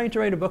 I'm trying to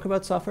write a book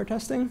about software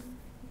testing.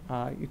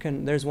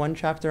 There's one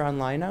chapter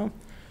online now. You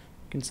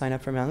can sign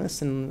up for mailing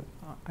list, and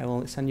I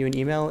will send you an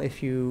email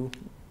if you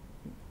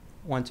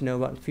want to know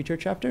about future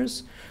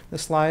chapters. The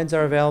slides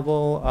are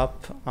available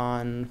up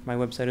on my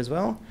website as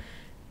well.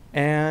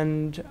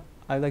 And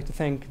I'd like to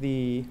thank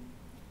the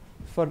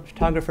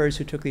photographers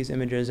who took these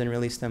images and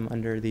released them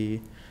under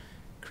the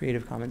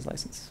Creative Commons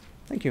license.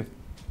 Thank you.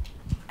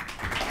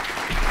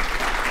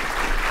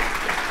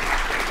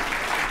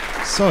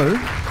 So,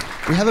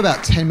 we have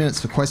about 10 minutes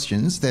for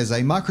questions. There's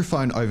a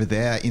microphone over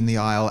there in the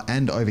aisle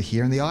and over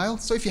here in the aisle.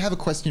 So if you have a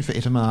question for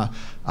Itamar,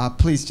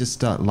 please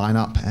just line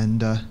up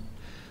and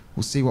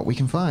we'll see what we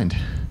can find.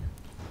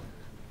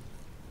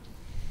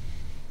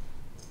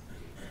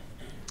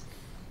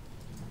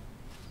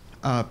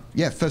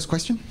 Yeah, first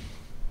question.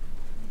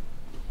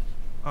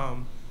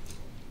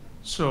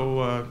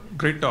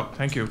 Great talk,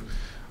 thank you.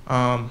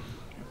 I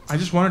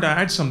just wanted to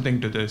add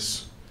something to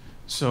this.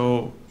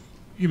 So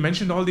you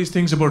mentioned all these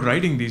things about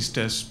writing these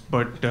tests,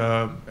 but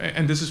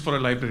and this is for a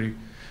library.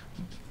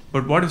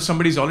 But what if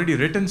somebody's already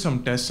written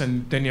some tests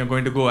and then you're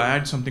going to go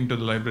add something to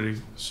the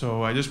library?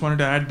 So I just wanted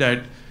to add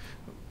that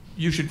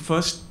you should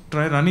first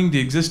try running the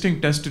existing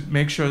test to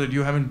make sure that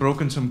you haven't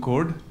broken some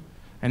code,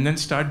 and then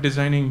start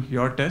designing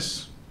your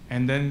tests,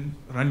 and then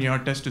run your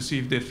test to see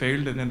if they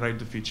failed, and then write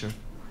the feature.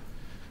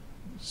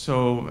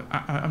 So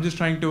I'm just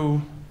trying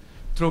to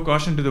throw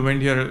caution to the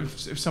wind here.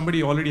 If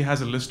somebody already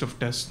has a list of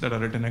tests that are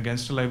written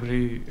against a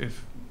library,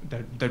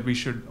 that we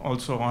should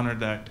also honor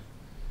that.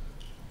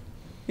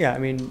 Yeah, I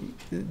mean,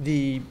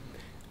 the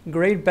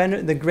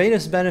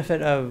greatest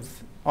benefit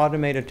of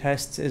automated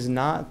tests is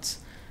not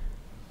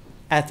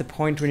at the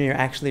point when you're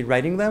actually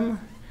writing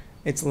them.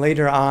 It's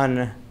later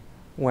on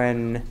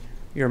when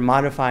you're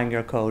modifying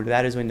your code.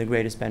 That is when the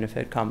greatest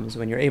benefit comes,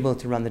 when you're able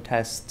to run the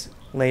test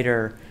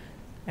later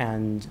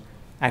and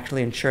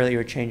actually ensure that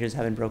your changes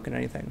haven't broken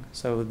anything.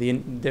 So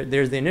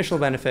there's the initial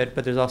benefit,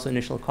 but there's also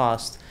initial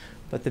cost,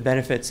 but the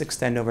benefits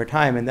extend over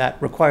time, and that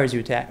requires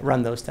you to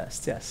run those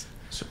tests, yes.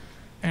 So,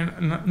 and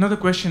another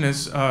question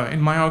is,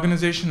 in my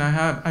organization,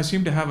 I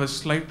seem to have a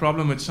slight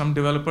problem with some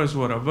developers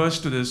who are averse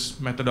to this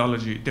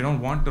methodology. They don't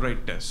want to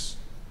write tests.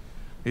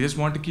 They just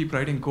want to keep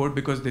writing code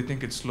because they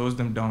think it slows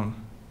them down.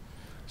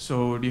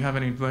 So do you have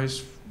any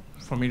advice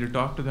for me to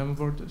talk to them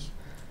about this?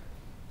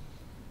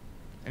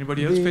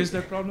 Anybody else face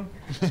that problem?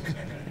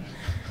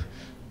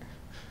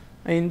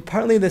 I mean,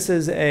 partly this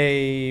is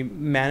a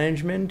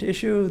management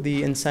issue,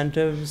 the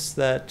incentives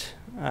that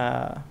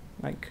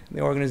like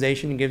the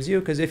organization gives you,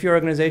 because if your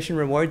organization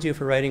rewards you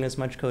for writing as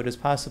much code as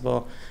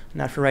possible,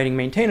 not for writing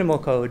maintainable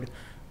code,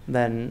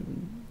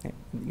 then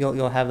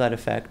you'll have that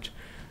effect.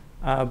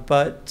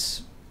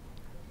 But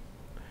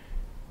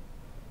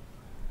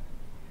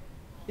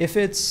if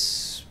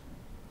it's,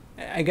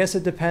 I guess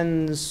it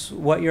depends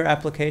what your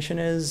application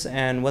is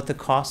and what the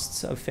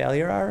costs of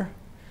failure are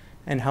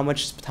and how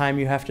much time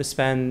you have to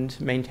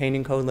spend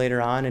maintaining code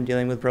later on and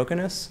dealing with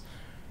brokenness.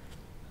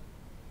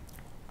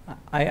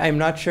 I'm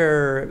not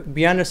sure,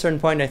 beyond a certain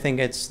point, I think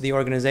it's the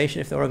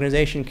organization. If the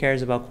organization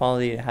cares about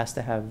quality, it has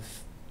to have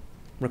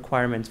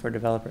requirements for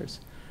developers.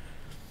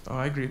 Oh,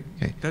 I agree.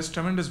 Okay. There's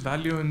tremendous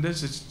value in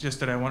this. It's just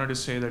that I wanted to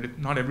say that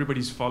not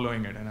everybody's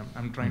following it, and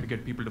I'm trying to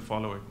get people to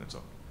follow it, that's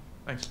all.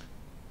 Thanks.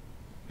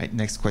 Right,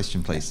 next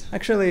question, please.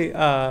 Actually,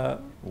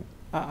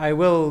 I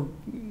will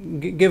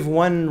give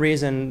one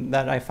reason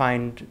that I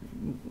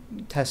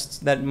find tests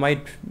that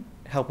might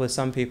help with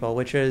some people,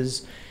 which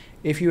is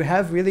if you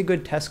have really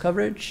good test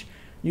coverage,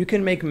 you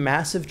can make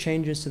massive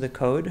changes to the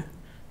code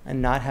and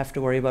not have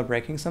to worry about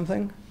breaking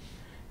something.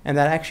 And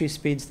that actually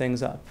speeds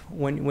things up.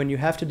 When you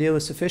have to deal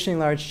with sufficiently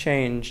large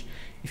change,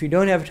 if you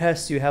don't have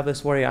tests, you have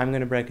this worry, I'm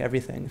going to break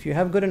everything. If you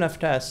have good enough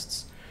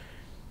tests,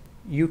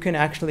 you can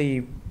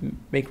actually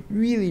make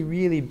really,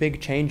 really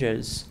big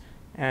changes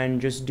and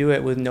just do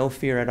it with no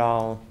fear at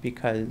all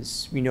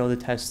because you know the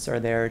tests are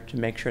there to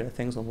make sure that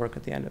things will work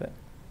at the end of it.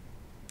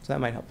 So that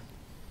might help.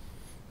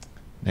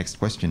 Next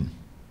question.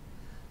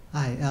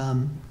 Hi,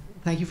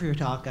 thank you for your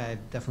talk. I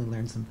definitely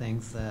learned some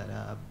things that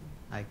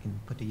I can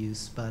put to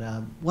use. But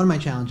one of my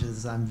challenges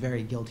is I'm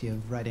very guilty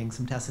of writing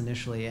some tests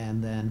initially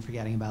and then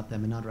forgetting about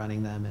them and not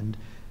running them and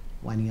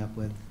winding up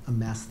with a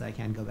mess that I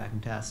can't go back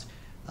and test.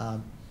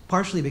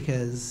 Partially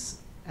because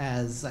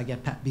as I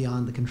get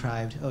beyond the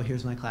contrived, oh,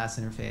 here's my class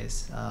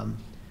interface,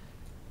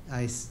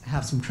 I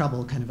have some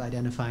trouble kind of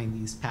identifying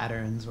these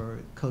patterns or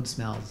code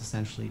smells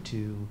essentially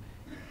to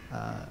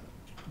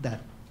that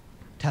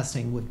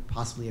testing would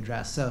possibly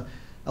address. So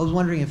I was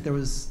wondering if there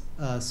was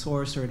a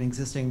source or an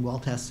existing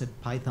well-tested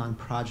Python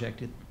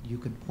project you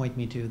could point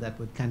me to that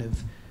would kind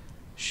of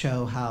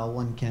show how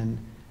one can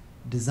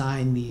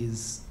design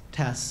these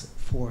tests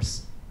for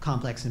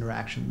complex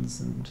interactions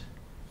and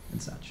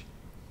and such?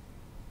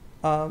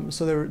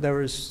 So there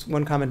was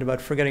one comment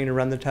about forgetting to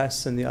run the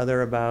tests and the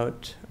other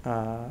about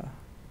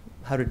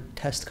how to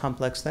test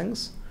complex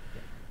things.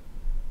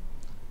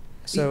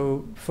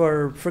 So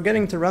for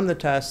forgetting to run the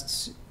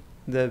tests,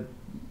 a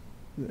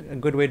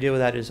good way to deal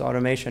with that is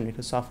automation,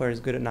 because software is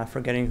good at not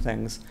forgetting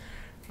things.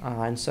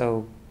 And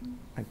so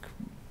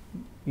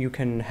you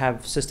can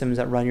have systems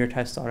that run your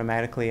tests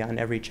automatically on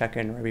every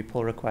check-in or every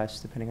pull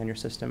request, depending on your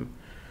system,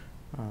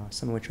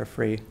 some of which are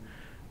free.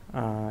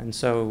 And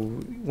so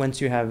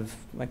once you have,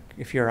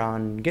 if you're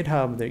on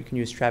GitHub, you can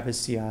use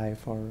Travis CI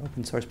for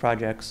open source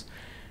projects.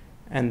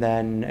 And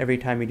then every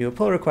time you do a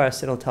pull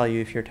request, it'll tell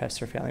you if your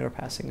tests are failing or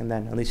passing. And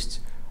then at least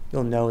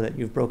you'll know that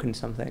you've broken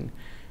something.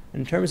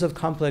 In terms of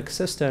complex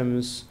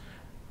systems,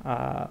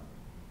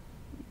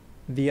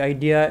 the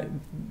idea,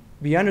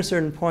 beyond a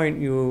certain point,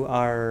 you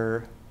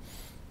are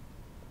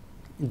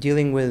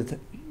dealing with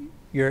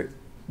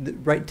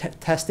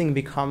testing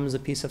becomes a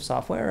piece of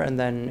software, and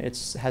then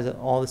it has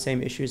all the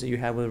same issues that you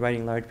have with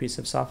writing large pieces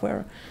of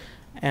software.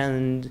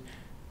 And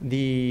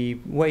the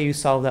way you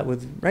solve that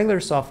with regular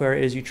software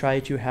is you try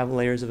to have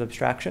layers of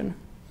abstraction.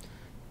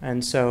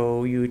 And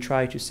so you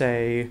try to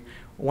say,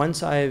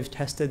 once I've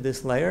tested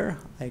this layer,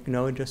 I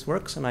know it just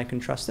works and I can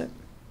trust it.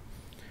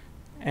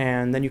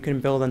 And then you can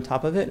build on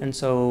top of it. And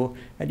so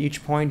at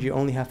each point, you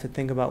only have to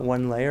think about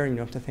one layer, and you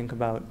don't have to think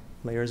about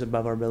layers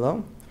above or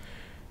below.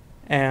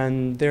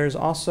 And there's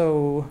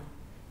also,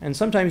 and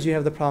sometimes you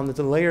have the problem that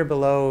the layer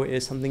below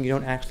is something you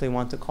don't actually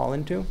want to call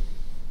into.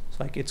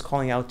 So it's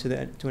calling out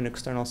to an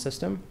external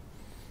system.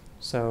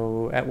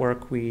 So at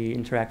work, we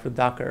interact with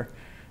Docker.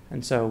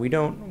 And so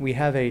we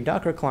have a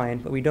Docker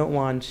client, but we don't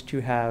want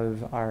to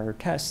have our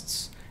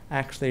tests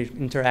actually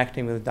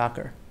interacting with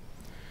Docker.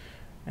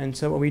 And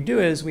so what we do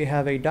is we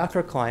have a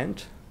Docker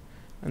client,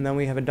 and then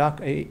we have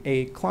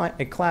a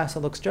class that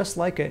looks just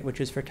like it, which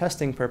is for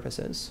testing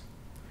purposes.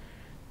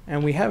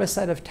 And we have a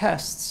set of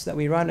tests that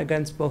we run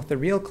against both the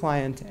real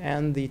client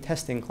and the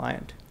testing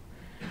client.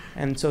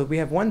 And so we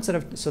have one set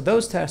of, so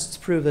those tests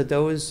prove that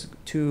those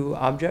two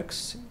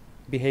objects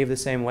behave the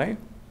same way.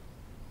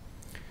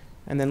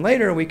 And then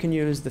later we can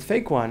use the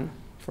fake one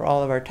for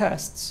all of our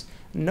tests,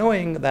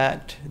 knowing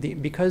that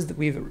because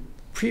we've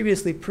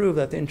previously proved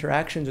that the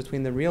interactions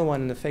between the real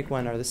one and the fake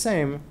one are the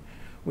same,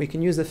 we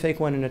can use the fake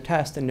one in a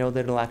test and know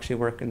that it'll actually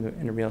work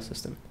in a real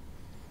system.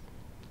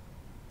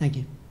 Thank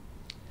you.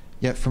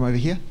 Yeah, from over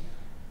here.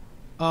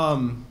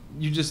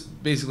 You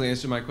just basically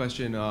answered my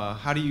question.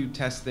 How do you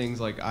test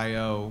things like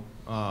I/O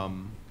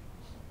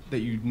that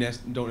you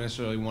don't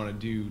necessarily want to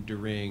do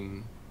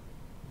during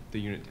the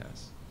unit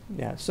test?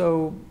 Yeah,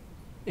 so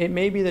it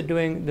may be that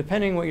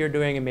depending what you're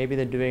doing, it may be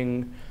that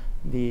doing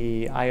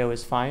the I/O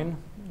is fine.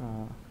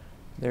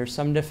 There are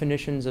some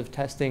definitions of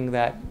testing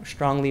that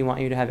strongly want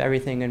you to have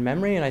everything in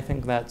memory, and I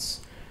think that's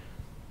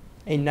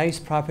a nice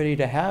property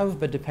to have,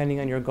 but depending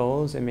on your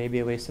goals, it may be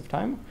a waste of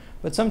time.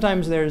 But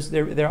sometimes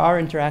there are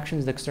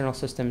interactions with external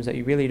systems that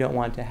you really don't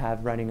want to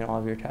have running in all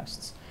of your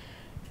tests.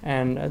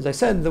 And as I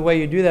said, the way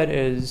you do that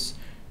is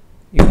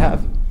you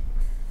have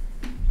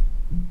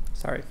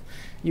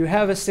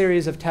a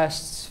series of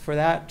tests for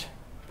that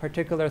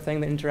particular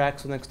thing that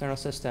interacts with an external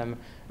system.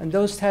 And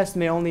those tests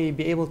may only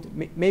be able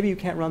to, maybe you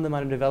can't run them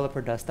on a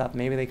developer desktop.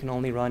 Maybe they can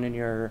only run in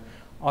your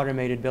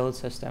automated build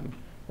system.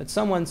 But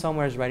someone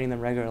somewhere is writing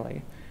them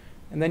regularly.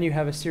 And then you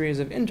have a series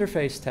of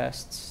interface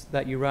tests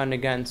that you run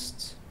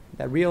against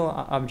that real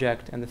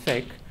object and the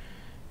fake.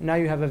 And now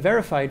you have a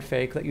verified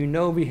fake that you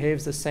know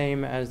behaves the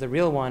same as the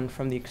real one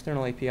from the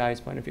external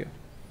API's point of view.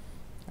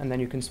 And then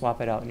you can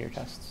swap it out in your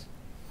tests.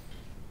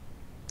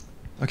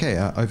 Okay,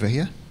 over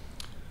here.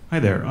 Hi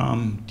there.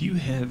 Do you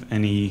have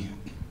any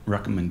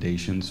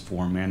recommendations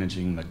for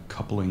managing the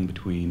coupling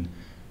between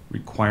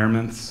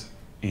requirements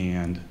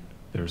and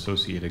their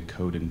associated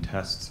code and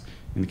tests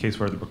in the case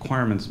where the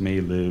requirements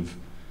may live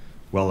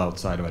well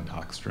outside of a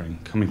doc string,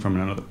 coming from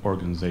another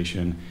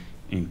organization,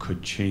 and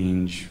could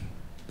change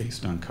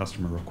based on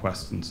customer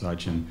requests and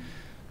such, and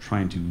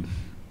trying to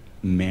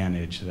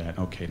manage that,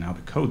 okay, now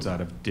the code's out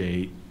of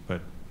date,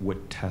 but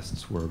what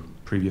tests were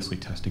previously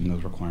testing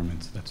those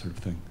requirements, that sort of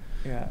thing?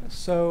 Yeah,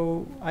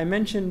 so I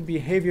mentioned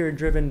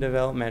behavior-driven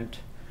development.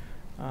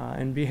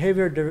 And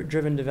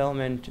behavior-driven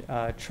development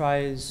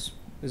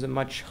is a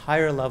much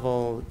higher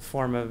level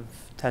form of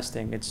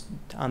testing. It's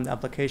on the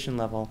application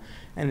level,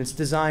 and it's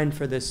designed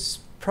for this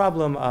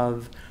problem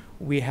of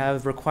we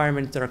have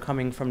requirements that are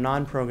coming from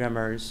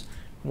non-programmers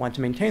who want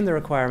to maintain the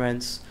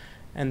requirements,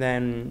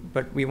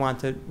 but we want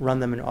to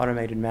run them in an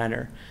automated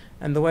manner.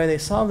 And the way they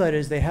solve that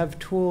is they have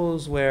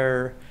tools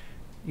where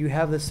you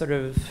have this sort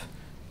of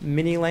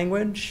mini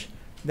language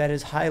that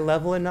is high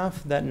level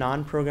enough that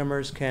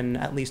non-programmers can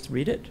at least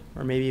read it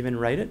or maybe even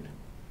write it.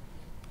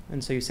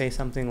 And so you say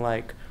something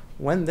like,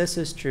 when this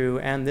is true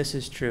and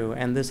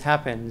this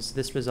happens,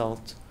 this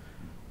result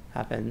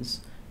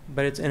happens.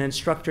 But it's an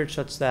structure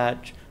such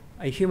that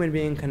a human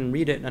being can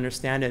read it and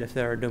understand it if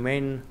they're a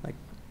domain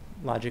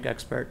logic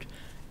expert.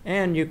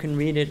 And you can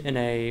read it in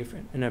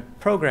a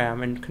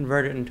program and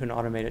convert it into an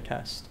automated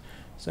test.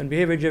 So in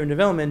behavior-driven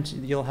development,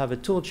 you'll have a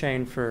tool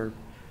chain for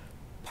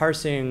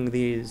parsing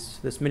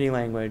this mini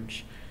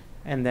language,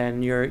 and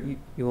then you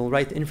will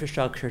write the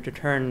infrastructure to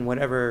turn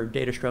whatever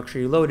data structure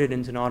you loaded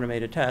into an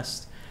automated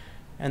test.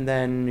 And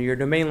then your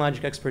domain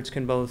logic experts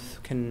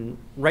can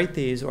write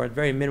these, or at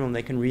very minimum,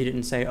 they can read it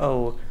and say,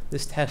 oh,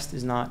 this test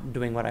is not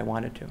doing what I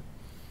want it to.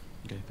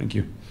 Okay, thank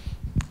you.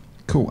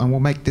 Cool, and we'll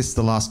make this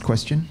the last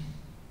question.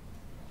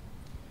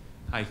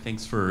 Hi,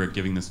 thanks for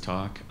giving this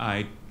talk.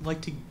 I'd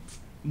like to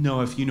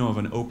know if you know of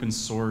an open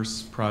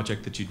source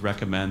project that you'd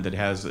recommend that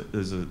has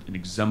an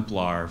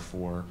exemplar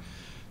for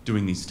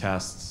doing these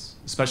tests,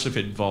 especially if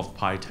it involved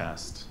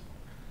PyTest.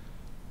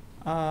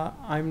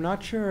 I'm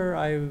not sure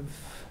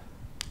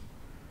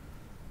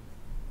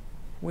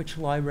which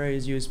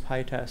libraries use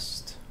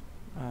PyTest.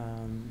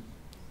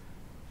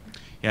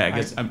 Yeah, I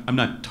guess I'm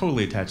not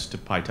totally attached to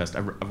PyTest.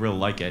 I really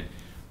like it,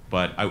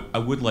 but I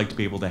would like to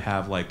be able to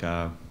have like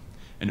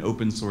an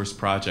open source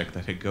project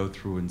that could go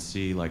through and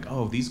see like,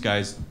 oh, these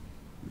guys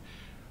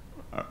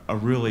are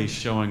really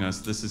showing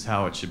us this is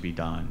how it should be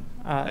done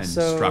and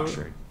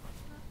structured.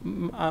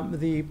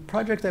 The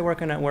project I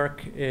work on at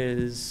work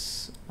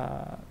is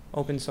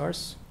open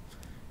source,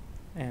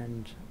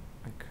 and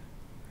like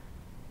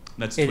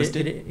that's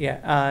Twisted.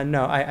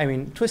 No, I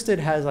mean Twisted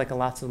has like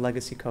lots of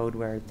legacy code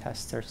where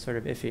tests are sort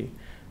of iffy,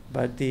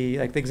 but the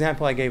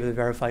example I gave of the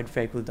verified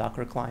fake with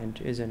Docker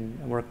client is in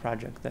a work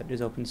project that is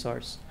open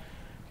source,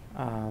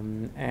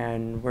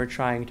 and we're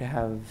trying to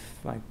have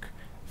like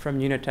from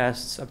unit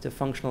tests up to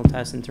functional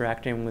tests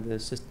interacting with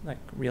the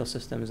real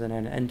systems, and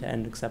then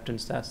end-to-end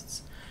acceptance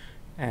tests,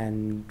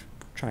 and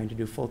trying to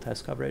do full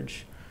test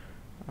coverage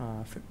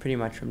pretty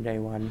much from day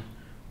one.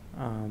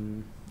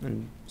 And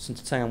since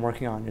it's something I'm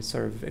working on, it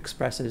sort of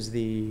expresses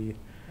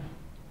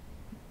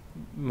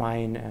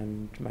mine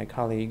and my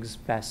colleagues'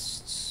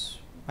 best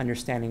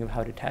understanding of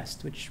how to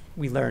test, which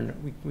we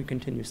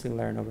continuously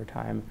learn over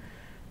time.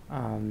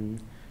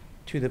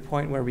 To the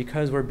point where,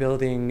 because we're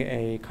building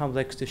a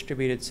complex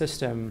distributed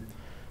system,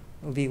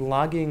 the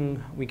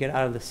logging we get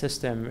out of the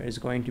system is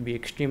going to be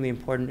extremely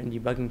important in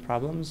debugging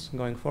problems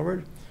going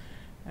forward.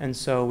 And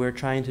so we're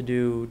trying to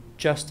do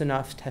just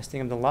enough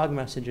testing of the log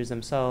messages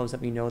themselves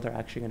that we know they're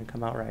actually going to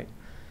come out right.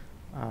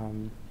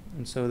 And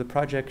so the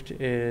project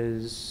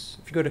is,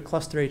 if you go to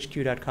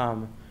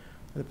clusterhq.com,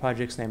 the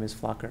project's name is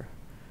Flocker,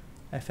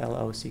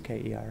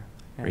 F-L-O-C-K-E-R.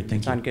 And Great, thank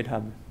it's you. on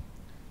GitHub.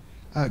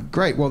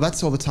 Great, well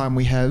that's all the time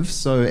we have,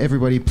 so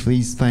everybody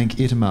please thank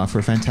Itamar for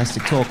a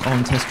fantastic talk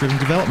on test-driven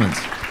development.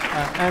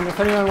 And if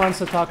anyone wants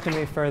to talk to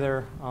me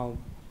further, I'll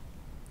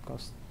go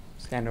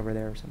stand over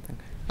there or something.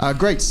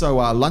 Great, so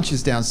lunch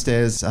is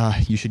downstairs,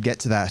 you should get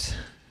to that.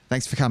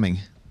 Thanks for coming.